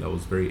stupid, I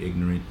was very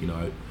ignorant.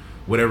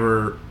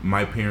 Whatever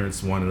my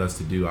parents wanted us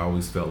to do, I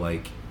always felt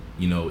like,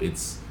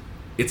 it's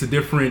a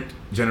different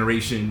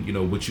generation.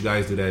 What you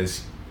guys did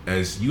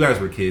as you guys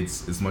were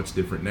kids is much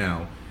different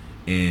now.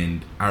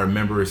 And I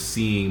remember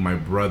seeing my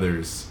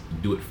brothers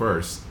do it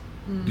first,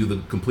 do the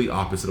complete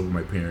opposite of what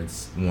my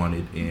parents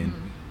wanted.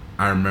 And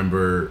I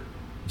remember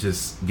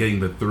just getting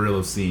the thrill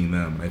of seeing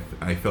them.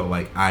 I felt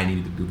like I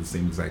needed to do the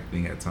same exact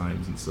thing at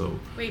times. And so...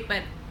 Wait,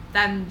 but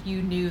then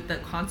you knew the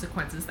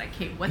consequences that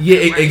came with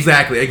it, right?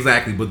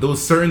 Exactly. But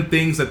those certain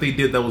things that they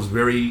did that was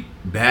very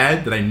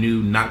bad that I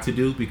knew not to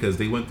do because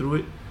they went through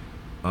it.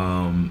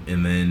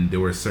 And then there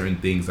were certain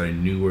things that I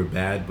knew were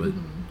bad, but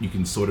you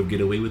can sort of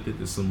get away with it.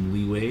 There's some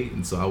leeway.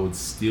 And so I would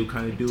still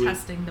kind of do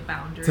Testing the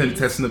boundaries.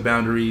 Testing the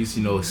boundaries,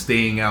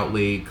 staying out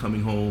late,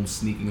 coming home,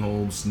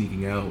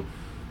 sneaking out.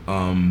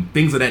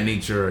 Things of that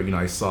nature.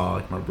 I saw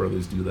like my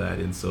brothers do that.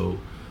 And so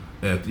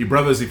your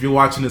brothers, if you're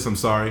watching this, I'm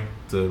sorry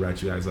to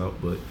rat you guys out,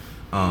 but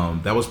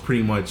that was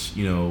pretty much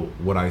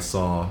what I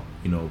saw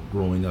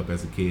growing up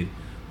as a kid.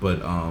 But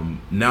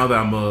now that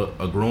I'm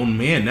a grown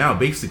man now,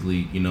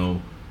 basically,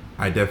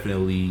 I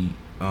definitely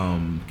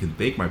can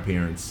thank my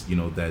parents,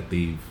 that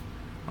they've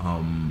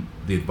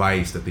the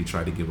advice that they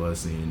tried to give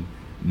us, and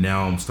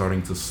now I'm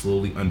starting to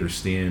slowly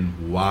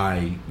understand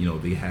why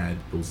they had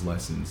those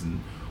lessons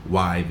and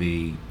why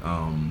they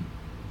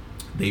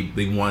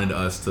wanted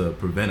us to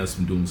prevent us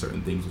from doing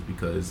certain things, was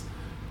because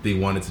they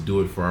wanted to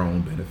do it for our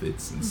own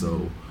benefits. And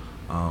so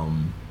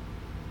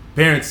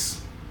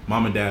Parents,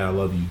 mom and dad, I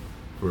love you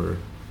for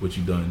what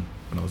you've done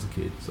when I was a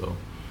kid. So,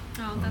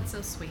 oh, that's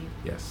so sweet.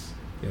 Yes.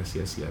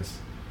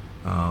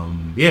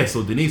 Yeah.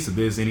 So Denise, if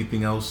there's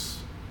anything else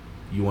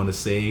you want to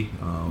say?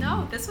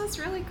 No, this was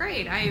really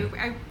great.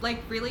 I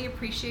like really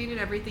appreciated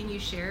everything you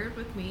shared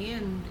with me,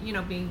 and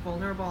being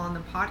vulnerable on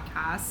the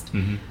podcast.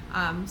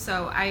 Mm-hmm.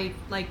 So I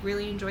like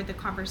really enjoyed the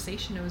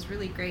conversation. It was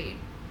really great.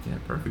 Yeah,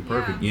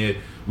 perfect. Yeah,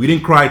 we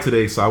didn't cry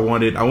today, so I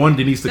wanted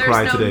Denise to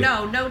cry today.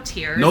 No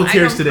tears. No tears I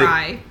don't today.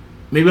 Cry.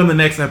 Maybe on the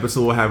next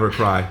episode we'll have her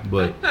cry,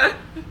 but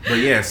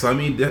yeah. So I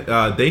mean,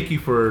 thank you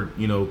for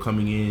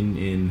coming in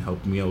and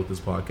helping me out with this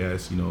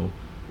podcast.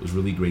 It was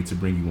really great to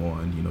bring you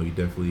on. You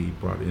definitely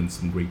brought in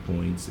some great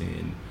points,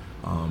 and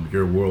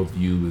your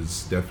worldview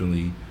is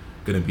definitely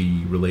going to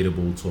be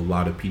relatable to a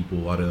lot of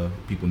people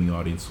in the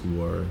audience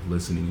who are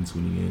listening and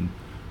tuning in.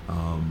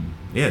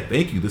 Yeah,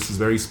 thank you. This is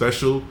very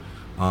special.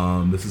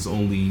 This is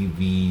only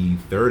the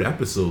 3rd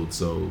episode,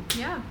 so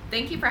yeah,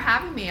 thank you for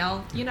having me.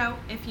 I'll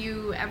if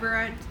you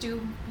ever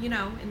do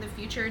in the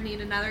future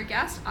need another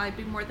guest, I'd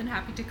be more than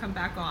happy to come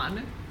back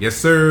on. Yes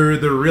sir,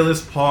 the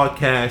realest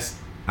podcast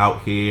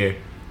out here,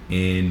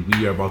 and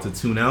we are about to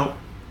tune out.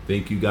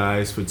 Thank you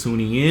guys for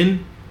tuning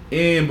in,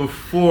 and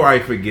before I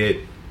forget,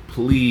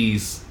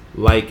 please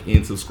like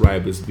and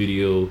subscribe. This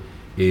video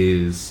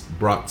is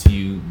brought to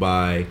you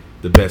by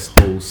the best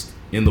host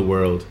in the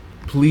world.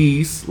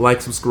 Please like,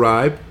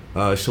 subscribe,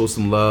 show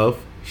some love,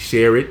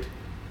 share it,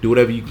 do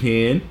whatever you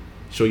can.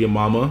 Show your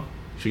mama,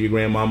 show your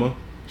grandmama,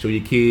 show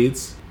your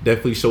kids.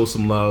 Definitely show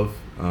some love.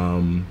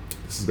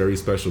 This is very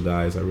special,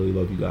 guys. I really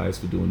love you guys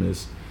for doing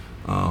this.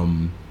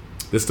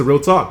 This is the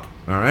real talk.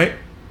 All right.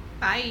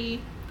 Bye.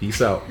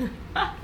 Peace out.